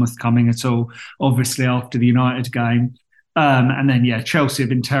to Bournemouth coming at all, obviously, after the United game. And then, yeah, Chelsea have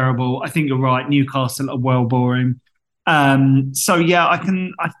been terrible. I think you're right. Newcastle are well boring. So, yeah,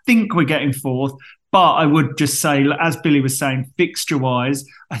 I think we're getting fourth. But I would just say, as Billy was saying, fixture-wise,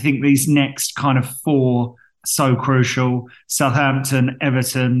 I think these next kind of 4 are so crucial. Southampton,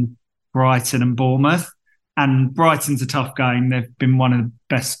 Everton, Brighton and Bournemouth. And Brighton's a tough game. They've been one of the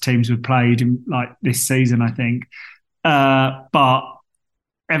best teams we've played in like this season, I think. But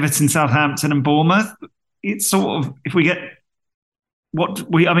Everton, Southampton, and Bournemouth, it's sort of if we get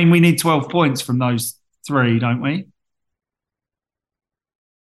we need 12 points from those 3, don't we?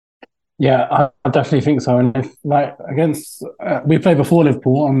 Yeah, I definitely think so. And if like against we played before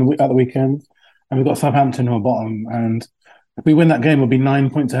Liverpool at the weekend, and we've got Southampton who are bottom, and if we win that game, we'll be 9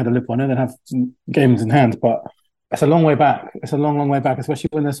 points ahead of Liverpool. I know they have some games in hand, but it's a long way back. It's a long, long way back, especially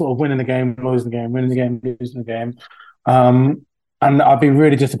when they're sort of winning the game, losing the game, winning the game, losing the game. And I'd be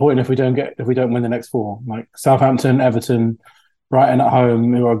really disappointed if we don't win the next 4. Like Southampton, Everton, Brighton at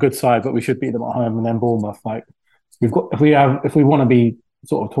home, who are a good side, but we should beat them at home, and then Bournemouth. Like if we want to be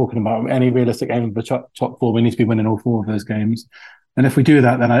sort of talking about any realistic aim of the top four, we need to be winning all four of those games. And if we do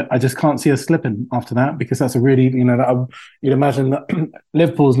that, then I just can't see us slipping after that, because that's a really, you'd imagine that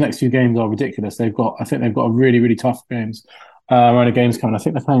Liverpool's next few games are ridiculous. I think they've got a really, really tough games. Run of games coming. I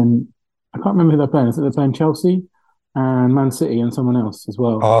think they're playing, I can't remember who they're playing. I think they're playing Chelsea and Man City and someone else as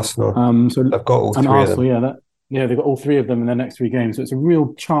well. Arsenal. So they've got all three Arsenal, of them. They've got all three of them in their next three games. So it's a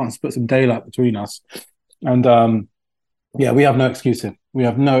real chance to put some daylight between us. And we have no excuses. We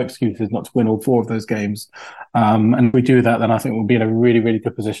have no excuses not to win all four of those games. And if we do that, then I think we'll be in a really, really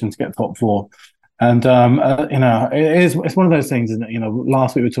good position to get top four. And it's one of those things, isn't it?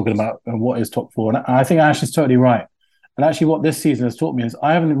 Last week we were talking about what is top four, and I think Ash is totally right. And actually, what this season has taught me is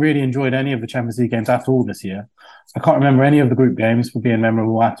I haven't really enjoyed any of the Champions League games at all this year. I can't remember any of the group games for being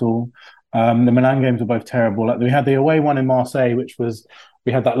memorable at all. The Milan games were both terrible. Like, we had the away one in Marseille,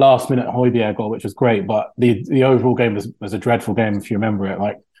 we had that last minute Højbjerg goal, which was great, but the overall game was a dreadful game, if you remember it.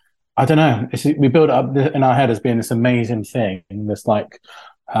 Like, I don't know. We build it up in our head as being this amazing thing, this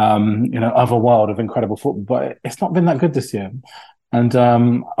other world of incredible football, but it's not been that good this year. And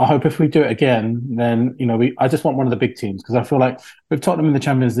I hope if we do it again, then I just want one of the big teams, because I feel like with Tottenham in the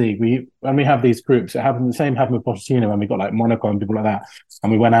Champions League, when we have these groups, the same happened with Pochettino when we got like Monaco and people like that,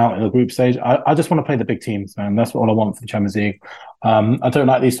 and we went out in the group stage. I just want to play the big teams, man. That's all I want for the Champions League. I don't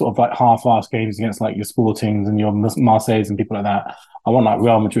like these sort of like half-assed games against like your Sportings and your Marseilles and people like that. I want like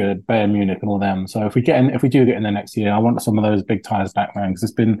Real Madrid, Bayern Munich, and all them. So if we do get in there next year, I want some of those big ties back, man, because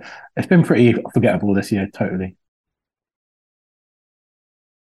it's been pretty forgettable this year, totally.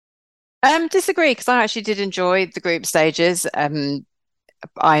 Disagree, because I actually did enjoy the group stages.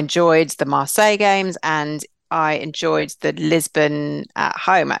 I enjoyed the Marseille games, and I enjoyed the Lisbon at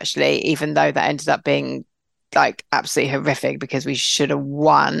home, actually, even though that ended up being like absolutely horrific because we should have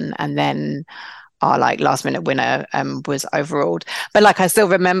won, and then our like last minute winner was overruled. But like, I still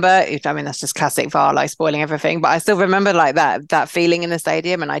remember, I mean, that's just classic VAR, like spoiling everything, but I still remember like that feeling in the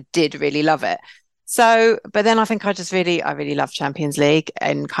stadium, and I did really love it. So, but then I think I really love Champions League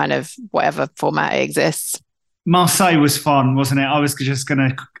in kind of whatever format it exists. Marseille was fun, wasn't it? I was just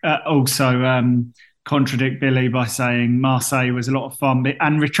going to also contradict Billy by saying Marseille was a lot of fun.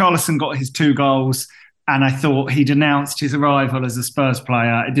 And Richarlison got his 2 goals, and I thought he'd announced his arrival as a Spurs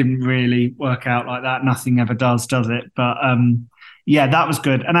player. It didn't really work out like that. Nothing ever does it? But that was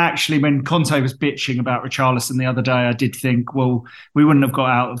good. And actually, when Conte was bitching about Richarlison the other day, I did think, well, we wouldn't have got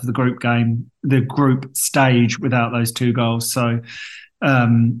out of the group stage without those 2 goals. So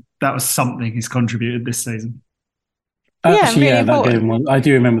that was something he's contributed this season. Actually, really that game was. I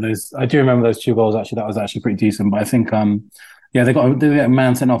do remember those 2 goals. Actually, that was actually pretty decent. But I think, they got a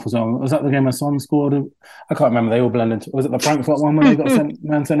man sent off as well. Was that the game where Son scored? I can't remember. They all blended. Was it the Frankfurt one where they got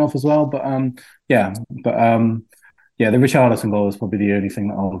man sent off as well? But the Richarlison goal is probably the only thing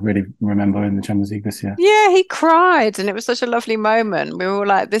that I'll really remember in the Champions League this year. Yeah, he cried, and it was such a lovely moment. We were all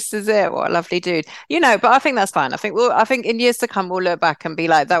like, "This is it! What a lovely dude!" But I think that's fine. I think in years to come we'll look back and be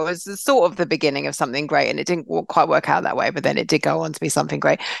like, that was sort of the beginning of something great, and it didn't quite work out that way, but then it did go on to be something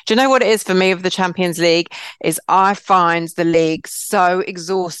great. Do you know what it is for me of the Champions League? Is I find the league so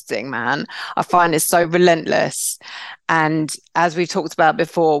exhausting, man. I find it so relentless. And as we've talked about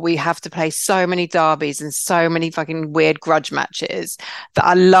before, we have to play so many derbies and so many fucking weird grudge matches that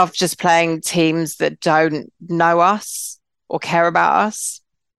I love just playing teams that don't know us or care about us.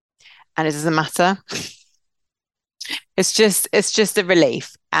 And it doesn't matter. It's just a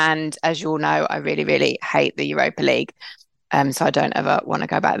relief. And as you all know, I really, really hate the Europa League. So I don't ever want to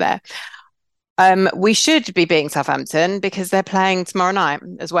go back there. We should be beating Southampton because they're playing tomorrow night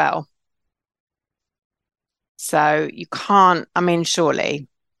as well. So you can't, surely,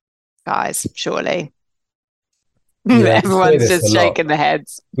 guys, surely. Yeah, everyone's just shaking their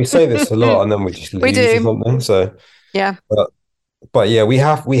heads. We say this a lot, and then we just lose We do. or something. So yeah, but yeah, we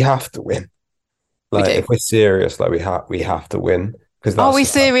have to win. Like, if we're serious, like we have to win. Because are we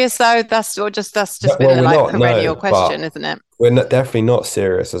serious though? That's just been a perennial question, isn't it? We're definitely not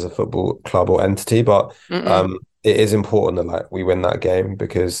serious as a football club or entity, but it is important that like we win that game,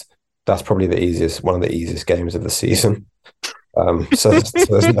 because that's probably one of the easiest games of the season. So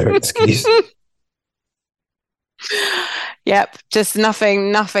there's no excuse. Yep, just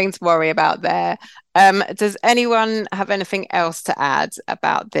nothing to worry about there. Does anyone have anything else to add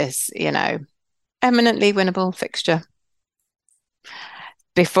about this, eminently winnable fixture?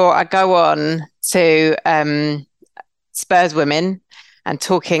 Before I go on to Spurs women and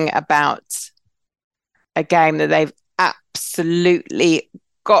talking about a game that they've absolutely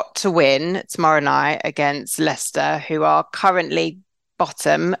got to win tomorrow night against Leicester, who are currently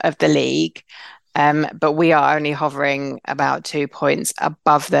bottom of the league. But we are only hovering about 2 points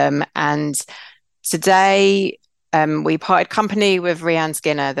above them. And today, we parted company with Rhian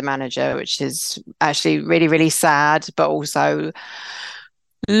Skinner, the manager, which is actually really, really sad, but also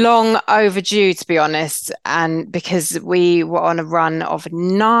long overdue, to be honest. And because we were on a run of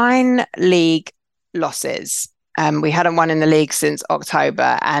 9 league losses. We hadn't won in the league since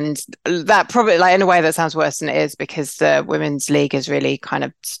October, and that probably, like, in a way that sounds worse than it is, because the women's league has really kind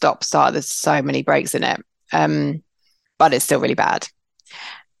of stop-start. There's so many breaks in it, but it's still really bad,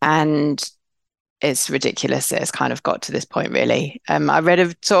 and it's ridiculous. It's kind of got to this point, really. I read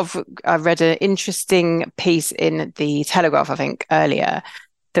an interesting piece in the Telegraph, I think, earlier.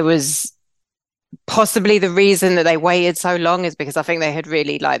 There was possibly the reason that they waited so long is because I think they had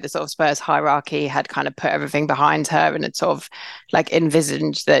really, like, the sort of Spurs hierarchy had kind of put everything behind her, and had sort of like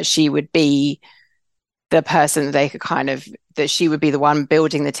envisioned that she would be the person that they could that she would be the one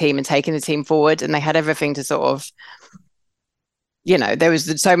building the team and taking the team forward. And they had everything to sort of, there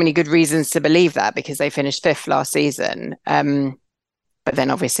was so many good reasons to believe that, because they finished 5th last season. But then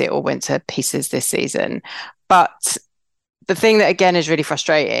obviously it all went to pieces this season. But the thing that again is really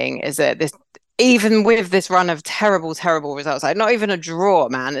frustrating is that even with this run of terrible, terrible results, like not even a draw,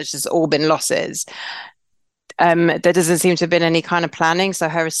 man, it's just all been losses. There doesn't seem to have been any kind of planning. So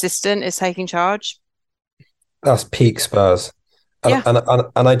her assistant is taking charge. That's peak Spurs. And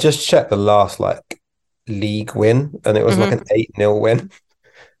I just checked the last league win, and it was like an 8-0 win.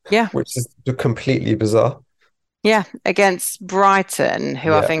 Yeah. Which is completely bizarre. Yeah, against Brighton,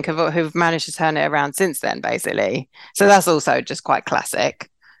 who I think who've managed to turn it around since then, basically. So that's also just quite classic.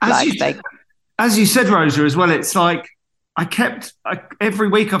 As you said, Rosa, as well, it's like every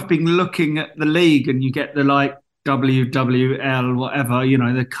week I've been looking at the league, and you get the WWL, whatever,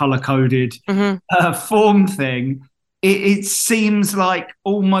 the color-coded form thing. It seems like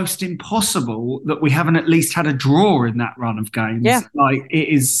almost impossible that we haven't at least had a draw in that run of games. Yeah. Like, it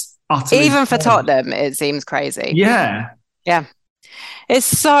is utterly even for Tottenham, it seems crazy. Yeah. Yeah. It's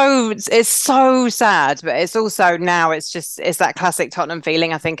so sad, but it's also now it's that classic Tottenham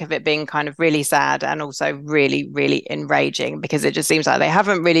feeling, I think, of it being kind of really sad and also really, really enraging, because it just seems like they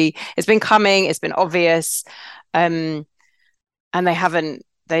haven't really, it's been coming, it's been obvious, and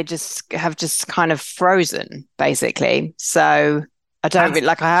they just have kind of frozen, basically. So I don't really,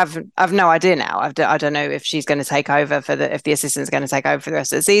 I have no idea now. I don't know if she's going to take over if the assistant's going to take over for the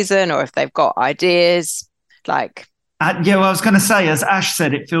rest of the season, or if they've got ideas. Well, I was going to say, as Ash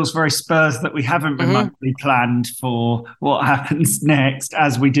said, it feels very Spurs that we haven't remotely planned for what happens next,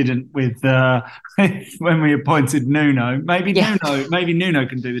 as we didn't with when we appointed Nuno. Maybe Nuno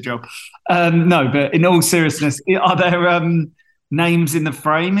can do the job. No, but in all seriousness, are there names in the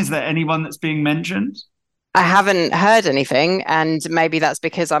frame? Is there anyone that's being mentioned? I haven't heard anything, and maybe that's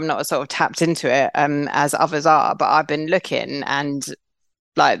because I'm not sort of tapped into it as others are. But I've been looking, and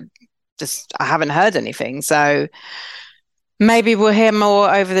I haven't heard anything. So maybe we'll hear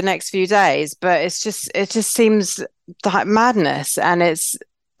more over the next few days. But it just seems like madness, and it's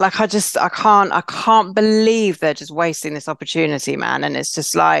like I can't believe they're just wasting this opportunity, man. And it's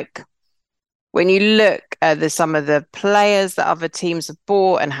just like, when you look at some of the players that other teams have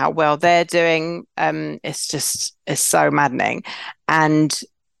bought and how well they're doing, it's so maddening. But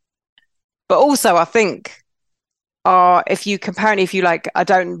also I think, if you I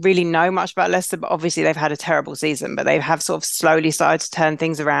don't really know much about Leicester, but obviously they've had a terrible season, but they have sort of slowly started to turn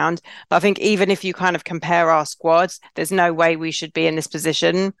things around. But I think even if you kind of compare our squads, there's no way we should be in this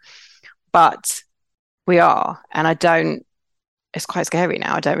position, but we are. And it's quite scary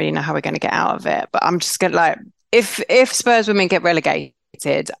now. I don't really know how we're going to get out of it, but I'm just going to if Spurs women get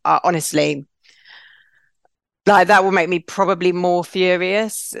relegated, honestly, that will make me probably more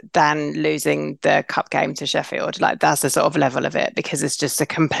furious than losing the cup game to Sheffield. That's the sort of level of it, because it's just a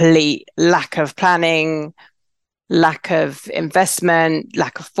complete lack of planning, lack of investment,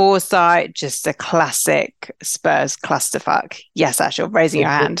 lack of foresight, just a classic Spurs clusterfuck. Yes, Ash, you're raising your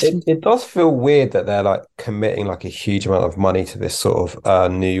hand. It does feel weird that they're committing a huge amount of money to this sort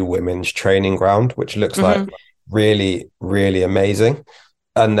of new women's training ground, which looks like really, really amazing.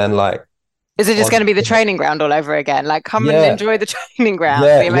 And then is it just going to be the training ground all over again? Come and enjoy the training ground,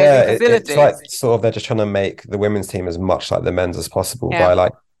 the amazing facilities. It's sort of, they're just trying to make the women's team as much like the men's as possible by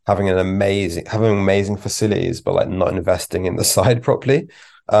having amazing facilities, but not investing in the side properly.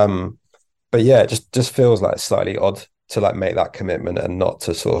 But yeah, it just feels slightly odd to make that commitment and not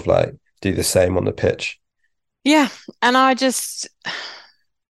to sort of do the same on the pitch. Yeah, and I don't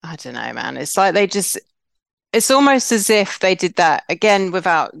know, man. It's it's almost as if they did that again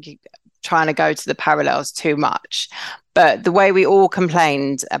without trying to go to the parallels too much. But the way we all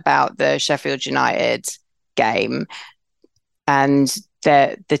complained about the Sheffield United game and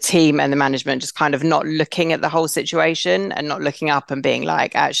the team and the management just kind of not looking at the whole situation and not looking up and being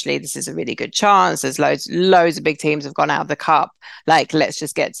like, actually, this is a really good chance. There's loads of big teams have gone out of the cup. Like, let's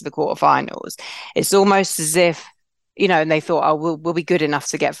just get to the quarterfinals. It's almost as if, and they thought, oh, we'll be good enough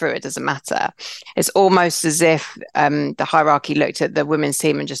to get through. It doesn't matter. It's almost as if the hierarchy looked at the women's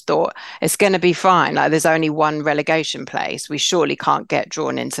team and just thought, it's going to be fine. Like, there's only one relegation place. We surely can't get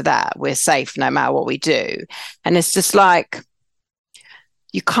drawn into that. We're safe no matter what we do. And it's just like,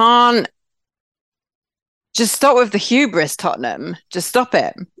 you can't just stop with the hubris, Tottenham. Just stop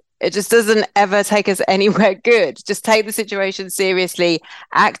it. It just doesn't ever take us anywhere good. Just take the situation seriously,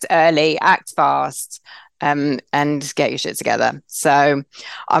 act early, act fast, and get your shit together. So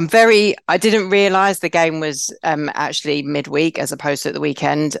I didn't realize the game was actually midweek as opposed to at the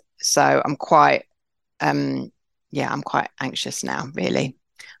weekend. So I'm quite anxious now, really.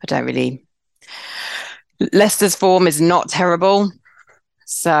 Leicester's form is not terrible.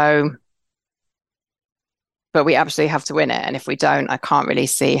 So, but we absolutely have to win it. And if we don't, I can't really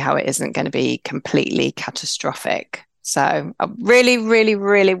see how it isn't going to be completely catastrophic. So I really, really,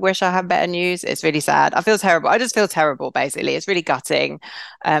 really wish I had better news. It's really sad. I feel terrible. I just feel terrible, basically. It's really gutting.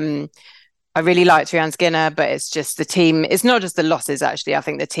 I really liked Rianne Skinner, but it's just the team. It's not just the losses, actually. I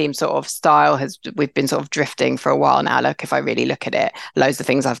think the team sort of style we've been sort of drifting for a while now. Look, if I really look at it, loads of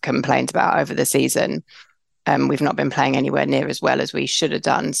things I've complained about over the season. We've not been playing anywhere near as well as we should have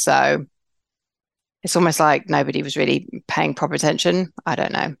done. So it's almost like nobody was really paying proper attention. I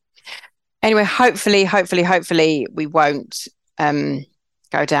don't know. Anyway, hopefully we won't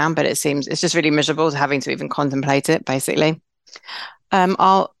go down, but it's just really miserable having to even contemplate it, basically.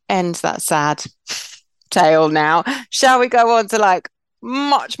 I'll end that sad tale now. Shall we go on to like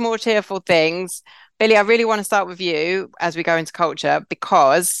much more cheerful things? Billy, I really want to start with you as we go into culture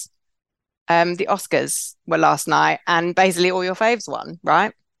because the Oscars were last night and basically all your faves won,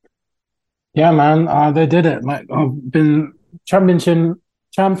 right? Yeah, man, they did it. Like, I've been championing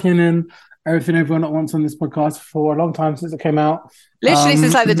everything everyone at once on this podcast for a long time since it came out. Literally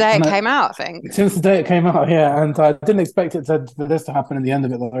since like the day it came out, I think. Since the day it came out, yeah. And I didn't expect for this to happen at the end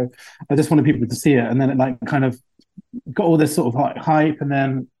of it, though. I just wanted people to see it. And then it like kind of got all this sort of like hype and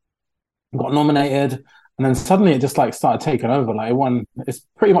then got nominated. And then suddenly it just like started taking over. Like it's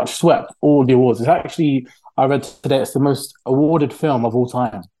pretty much swept all the awards. It's actually, I read today, it's the most awarded film of all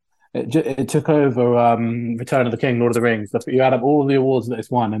time. It took over Return of the King, Lord of the Rings. You add up all the awards that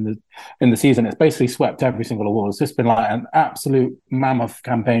it's won in the season. It's basically swept every single award. It's just been like an absolute mammoth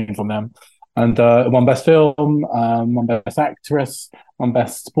campaign from them. And won Best Film, won Best Actress, won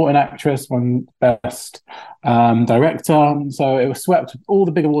Best Supporting Actress, won Best Director. So it was swept all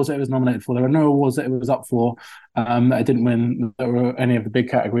the big awards that it was nominated for. There were no awards that it was up for that it didn't win. There were any of the big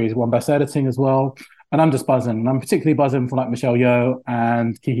categories. It won Best Editing as well. And I'm just buzzing. And I'm particularly buzzing for like Michelle Yeoh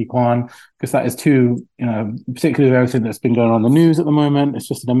and Kiki Kwan, because that is two, particularly with everything that's been going on in the news at the moment. It's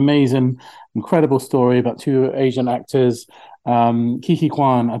just an amazing, incredible story about two Asian actors. Kiki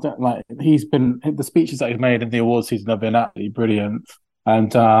Kwan, the speeches that he's made in the awards season have been absolutely brilliant.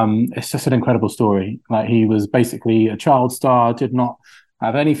 And it's just an incredible story. Like, he was basically a child star, did not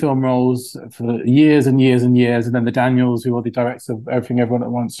have any film roles for years and years and years. And then the Daniels, who are the directors of Everything Everyone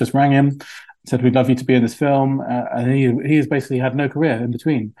at Once, just rang him, said, "We'd love you to be in this film." And he has basically had no career in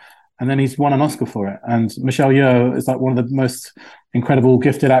between. And then he's won an Oscar for it. And Michelle Yeoh is like one of the most incredible,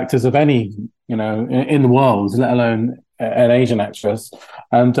 gifted actors of any, in the world, let alone an Asian actress.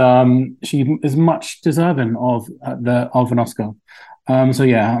 And she is much deserving of an Oscar. So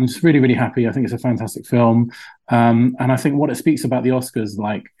yeah, I'm just really, really happy. I think it's a fantastic film. And I think what it speaks about the Oscars,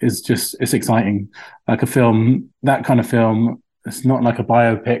 it's exciting. Like that kind of film, it's not like a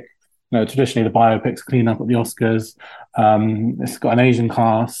biopic. Traditionally the biopics clean up at the Oscars. It's got an Asian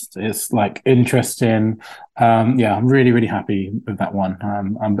cast. It's like interesting. I'm really, really happy with that one.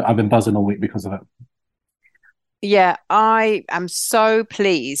 I've been buzzing all week because of it. Yeah, I am so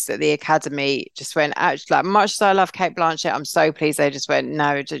pleased that the Academy just went out. Like, much as I love Cate Blanchett, I'm so pleased they just went,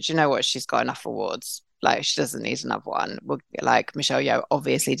 no, do you know what? She's got enough awards. Like, she doesn't need another one. Like, Michelle Yeoh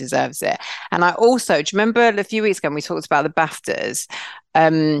obviously deserves it. And I also, do you remember a few weeks ago when we talked about the BAFTAs?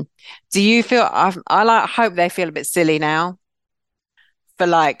 Do you feel, I hope they feel a bit silly now for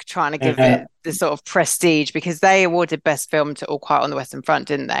like trying to give it the sort of prestige, because they awarded Best Film to All Quiet on the Western Front,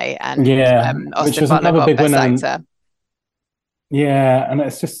 didn't they? And Austin Butler got Best Actor. Yeah, and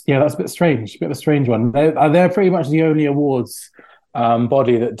it's just, that's a bit strange, a bit of a strange one. They're pretty much the only awards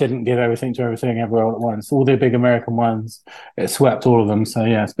body that didn't give everything to everything everywhere all at once. All the big American ones, it swept all of them. So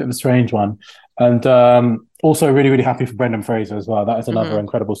yeah, it's a bit of a strange one. And also really, really happy for Brendan Fraser as well. That is another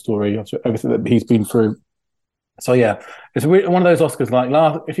incredible story of everything that he's been through. So yeah, it's one of those Oscars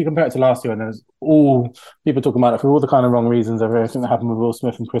like if you compare it to last year, and there's all people talking about it for all the kind of wrong reasons of everything that happened with Will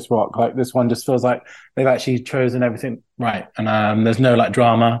Smith and Chris Rock. Like this one just feels like they've actually chosen everything right, and there's no like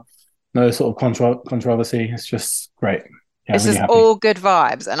drama, no sort of controversy. It's just great. Yeah, it's really just happy. all good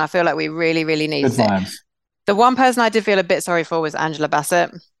vibes, and I feel like we really, really need Good vibes. The one person I did feel a bit sorry for was Angela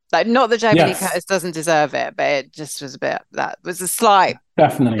Bassett. Like, not that Jamie Lee Curtis doesn't deserve it, but it just was that was a slight,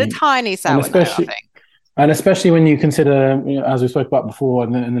 definitely, the tiny sour note, I think. And especially when you consider, as we spoke about before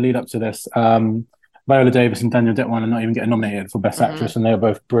in the lead up to this, Viola Davis and Daniel Detweiler are not even getting nominated for Best Actress, and they were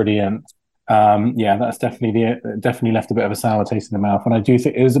both brilliant. That's definitely left a bit of a sour taste in the mouth, and I do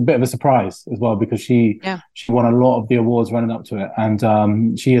think it was a bit of a surprise as well because she won a lot of the awards running up to it,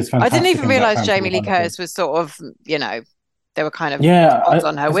 and she is fantastic. I didn't even realize Jamie Lee Curtis was sort of, they were kind of odds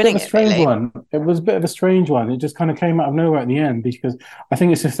on her winning it. Really. It was a bit of a strange one. It just kind of came out of nowhere at the end because I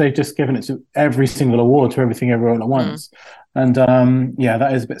think it's just they've just given it to every single award to everything everyone at once. And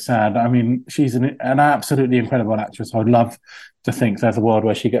that is a bit sad. I mean, she's an absolutely incredible actress. I would love to think there's a world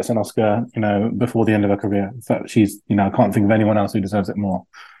where she gets an Oscar, before the end of her career. So she's, I can't think of anyone else who deserves it more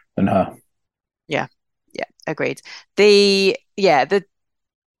than her. Yeah, agreed.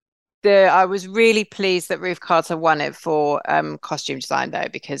 I was really pleased that Ruth Carter won it for costume design, though,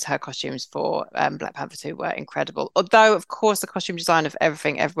 because her costumes for Black Panther 2 were incredible. Although, of course, the costume design of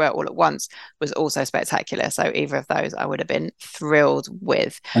Everything Everywhere All at Once was also spectacular. So either of those I would have been thrilled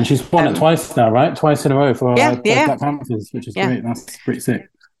with. And she's won it twice now, right? Twice in a row for Black Panthers, which is great. That's pretty sick.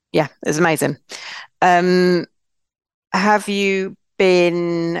 Yeah, it's amazing. Have you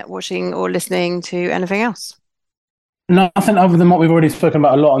been watching or listening to anything else? Nothing other than what we've already spoken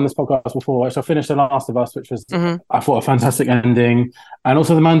about a lot on this podcast before. So I finished The Last of Us, which was, I thought, a fantastic ending. And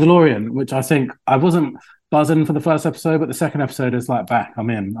also The Mandalorian, which I think I wasn't buzzing for the first episode, but the second episode is like back. I'm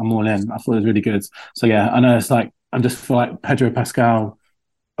in. I'm all in. I thought it was really good. So yeah, I know it's like, I'm just feel like Pedro Pascal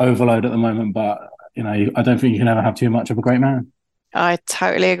overload at the moment, but, I don't think you can ever have too much of a great man. I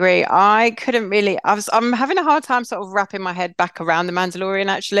totally agree. I'm having a hard time sort of wrapping my head back around The Mandalorian,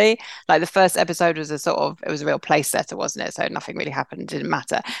 actually. Like the first episode was it was a real place setter, wasn't it? So nothing really happened, didn't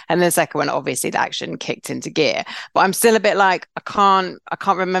matter. And the second one, obviously the action kicked into gear. But I'm still a bit like, I can't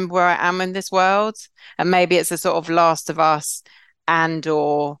remember where I am in this world. And maybe it's a sort of Last of Us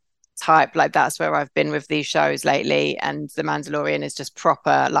or type, like that's where I've been with these shows lately. And The Mandalorian is just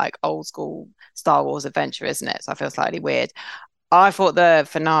proper like old school Star Wars adventure, isn't it? So I feel slightly weird. I thought the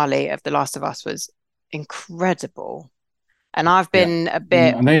finale of The Last of Us was incredible, and I've been a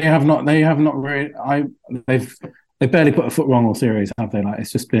bit. And they have not really. They've barely put a foot wrong all series, have they? Like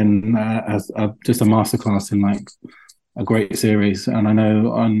it's just been just a masterclass in like a great series. And I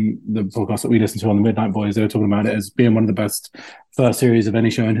know on the podcast that we listened to on the Midnight Boys, they were talking about it as being one of the best first series of any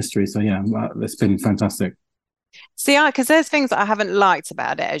show in history. So yeah, it's been fantastic. See, because there's things that I haven't liked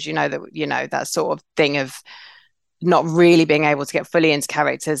about it, as that sort of thing of not really being able to get fully into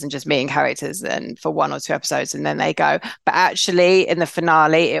characters and just meeting characters and for 1 or 2 episodes and then they go. But actually in the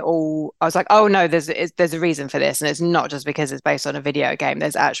finale, I was like, oh no, there's a reason for this. And it's not just because it's based on a video game.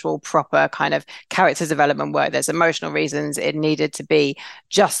 There's actual proper kind of character development work. There's emotional reasons it needed to be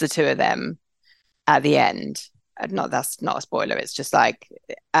just the two of them at the end. That's not a spoiler. It's just like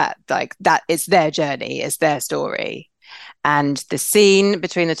that. It's their journey. It's their story. And the scene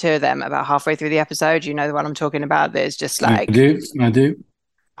between the two of them about halfway through the episode, the one I'm talking about, there's just like I do.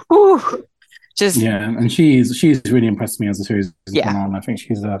 Whew, and she's really impressed me as the series has gone on. I think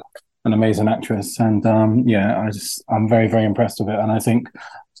she's an amazing actress, and I'm very, very impressed with it. And I think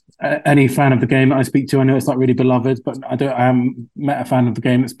any fan of the game that I speak to, I know it's not really beloved, but I haven't met a fan of the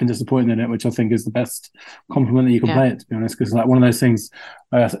game that's been disappointed in it, which I think is the best compliment that you can play it, to be honest, because like one of those things,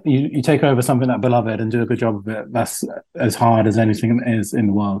 you take over something that beloved and do a good job of it. That's as hard as anything is in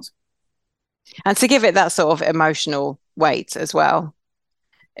the world. And to give it that sort of emotional weight as well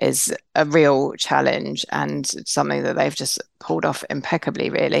is a real challenge and something that they've just pulled off impeccably,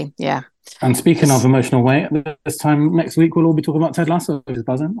 really. Yeah. And speaking of emotional weight, this time next week we'll all be talking about Ted Lasso, which is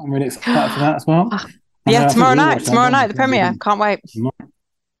buzzing. I'm really excited for that as well. Tomorrow night, the premiere. Can't wait.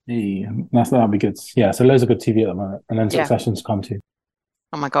 Yeah, that'll be good. Yeah, so loads of good TV at the moment, and then Succession's come too.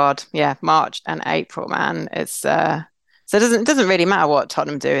 Oh my God, yeah, March and April, man. It's so it doesn't really matter what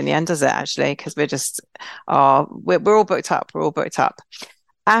Tottenham do in the end, does it? Actually, because we're just we're all booked up. We're all booked up.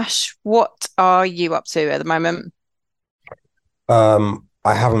 Ash, what are you up to at the moment?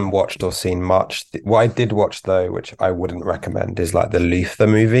 I haven't watched or seen much. What I did watch, though, which I wouldn't recommend, is like the Luther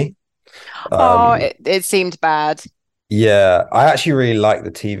movie. It seemed bad. Yeah, I actually really like the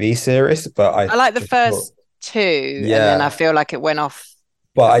TV series, but I like the first 2, and then I feel like it went off.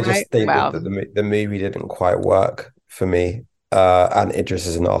 But I just think well, that the movie didn't quite work for me. And Idris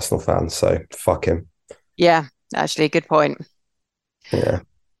is an Arsenal fan, so fuck him. Yeah, actually, good point. Yeah.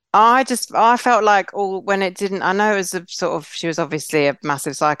 I felt like when it didn't, I know it was a sort of, she was obviously a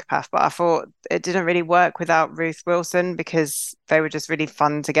massive psychopath, but I thought it didn't really work without Ruth Wilson because they were just really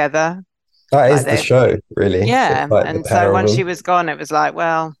fun together. That is the show, really. Yeah. Like and so once she was gone, it was like,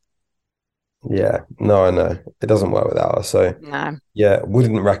 well. Yeah, no, I know. It doesn't work without her. So, no. Yeah,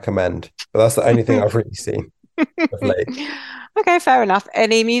 wouldn't recommend. But that's the only thing I've really seen of late. Okay, fair enough.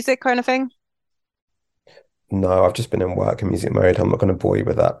 Any music or anything? No, I've just been in work and music mode. I'm not going to bore you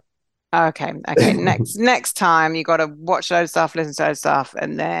with that. Okay. Next time you got to watch loads of stuff, listen to loads of stuff,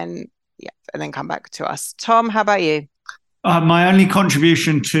 and then come back to us. Tom, how about you? My only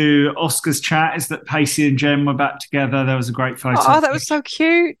contribution to Oscar's chat is that Pacey and Jen were back together. There was a great photo. Oh, that was so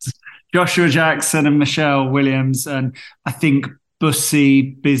cute. Joshua Jackson and Michelle Williams, and I think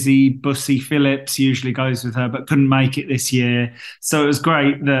Bussy Phillips usually goes with her, but couldn't make it this year. So it was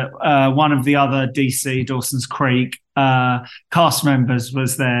great that one of the other DC Dawson's Creek cast members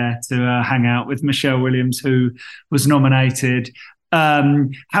was there to hang out with Michelle Williams, who was nominated.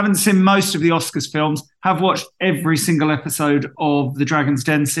 Haven't seen most of the Oscars films, have watched every single episode of the Dragon's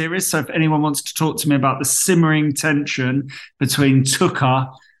Den series. So if anyone wants to talk to me about the simmering tension between Tucker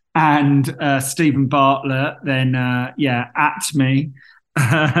and Stephen Bartlett, then at me.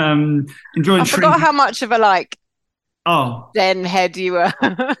 Enjoying. I forgot how much of a Den head you were.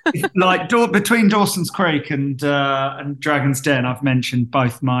 Between Dawson's Creek and Dragon's Den, I've mentioned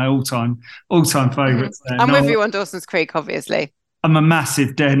both my all-time favourites. I'm with you on Dawson's Creek, obviously. I'm a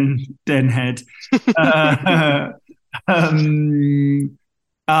massive Den head.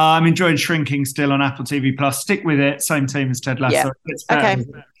 I'm enjoying Shrinking still on Apple TV Plus. Stick with it. Same team as Ted Lasso. Yeah. Okay.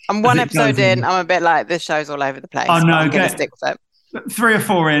 I'm one episode in. I'm a bit like, this show's all over the place. Oh no, I'm going to stick with it. 3 or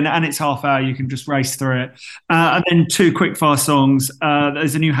 4 in, and it's half hour. You can just race through it. And then 2 quickfire songs.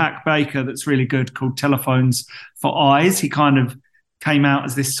 There's a new Hack Baker that's really good called Telephones for Eyes. He kind of came out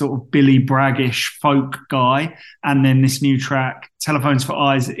as this sort of Billy Braggish folk guy, and then this new track, Telephones for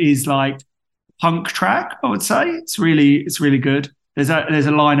Eyes, is like punk track. I would say it's really good. There's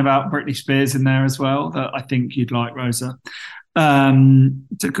a line about Britney Spears in there as well that I think you'd like, Rosa.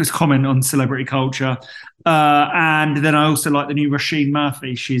 To comment on celebrity culture. And then I also like the new Rasheen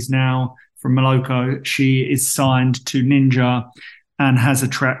Murphy. She's now from Moloko. She is signed to Ninja and has a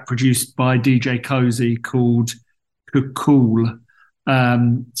track produced by DJ Cozy called Cool.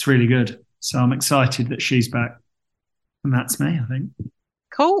 It's really good. So I'm excited that she's back. And that's me, I think.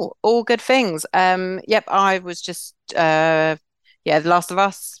 Cool. All good things. I was just The Last of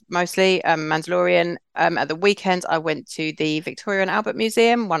Us, mostly, Mandalorian. At the weekend, I went to the Victoria and Albert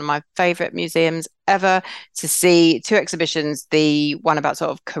Museum, one of my favourite museums ever, to see 2 exhibitions. The one about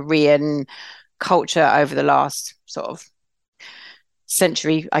sort of Korean culture over the last sort of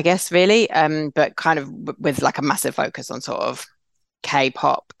century, I guess, really, but kind of with like a massive focus on sort of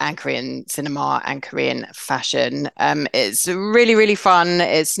K-pop and Korean cinema and Korean fashion. It's really, really fun.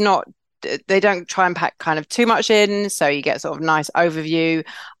 It's not, they don't try and pack kind of too much in, so you get sort of nice overview.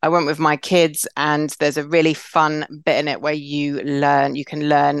 I went with my kids, and there's a really fun bit in it where you can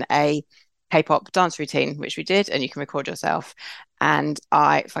learn a K-pop dance routine, which we did, and you can record yourself. And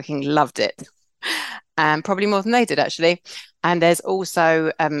I fucking loved it. And probably more than they did, actually. And there's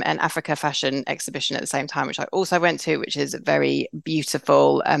also an Africa fashion exhibition at the same time, which I also went to, which is very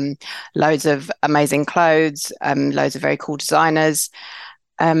beautiful. Loads of amazing clothes, loads of very cool designers.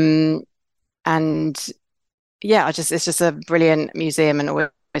 It's just a brilliant museum, and always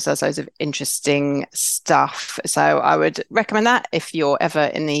does loads of interesting stuff. So I would recommend that if you're ever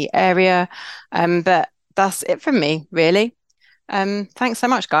in the area. But that's it from me, really. Thanks so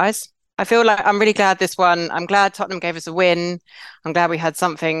much, guys. I feel like I'm really glad I'm glad Tottenham gave us a win. I'm glad we had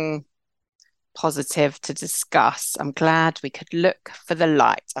something positive to discuss. I'm glad we could look for the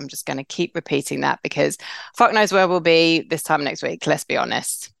light. I'm just going to keep repeating that because fuck knows where we'll be this time next week, let's be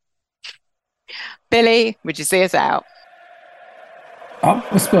honest. Billy, would you see us out? Up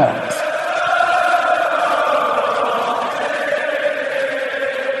the Spurs.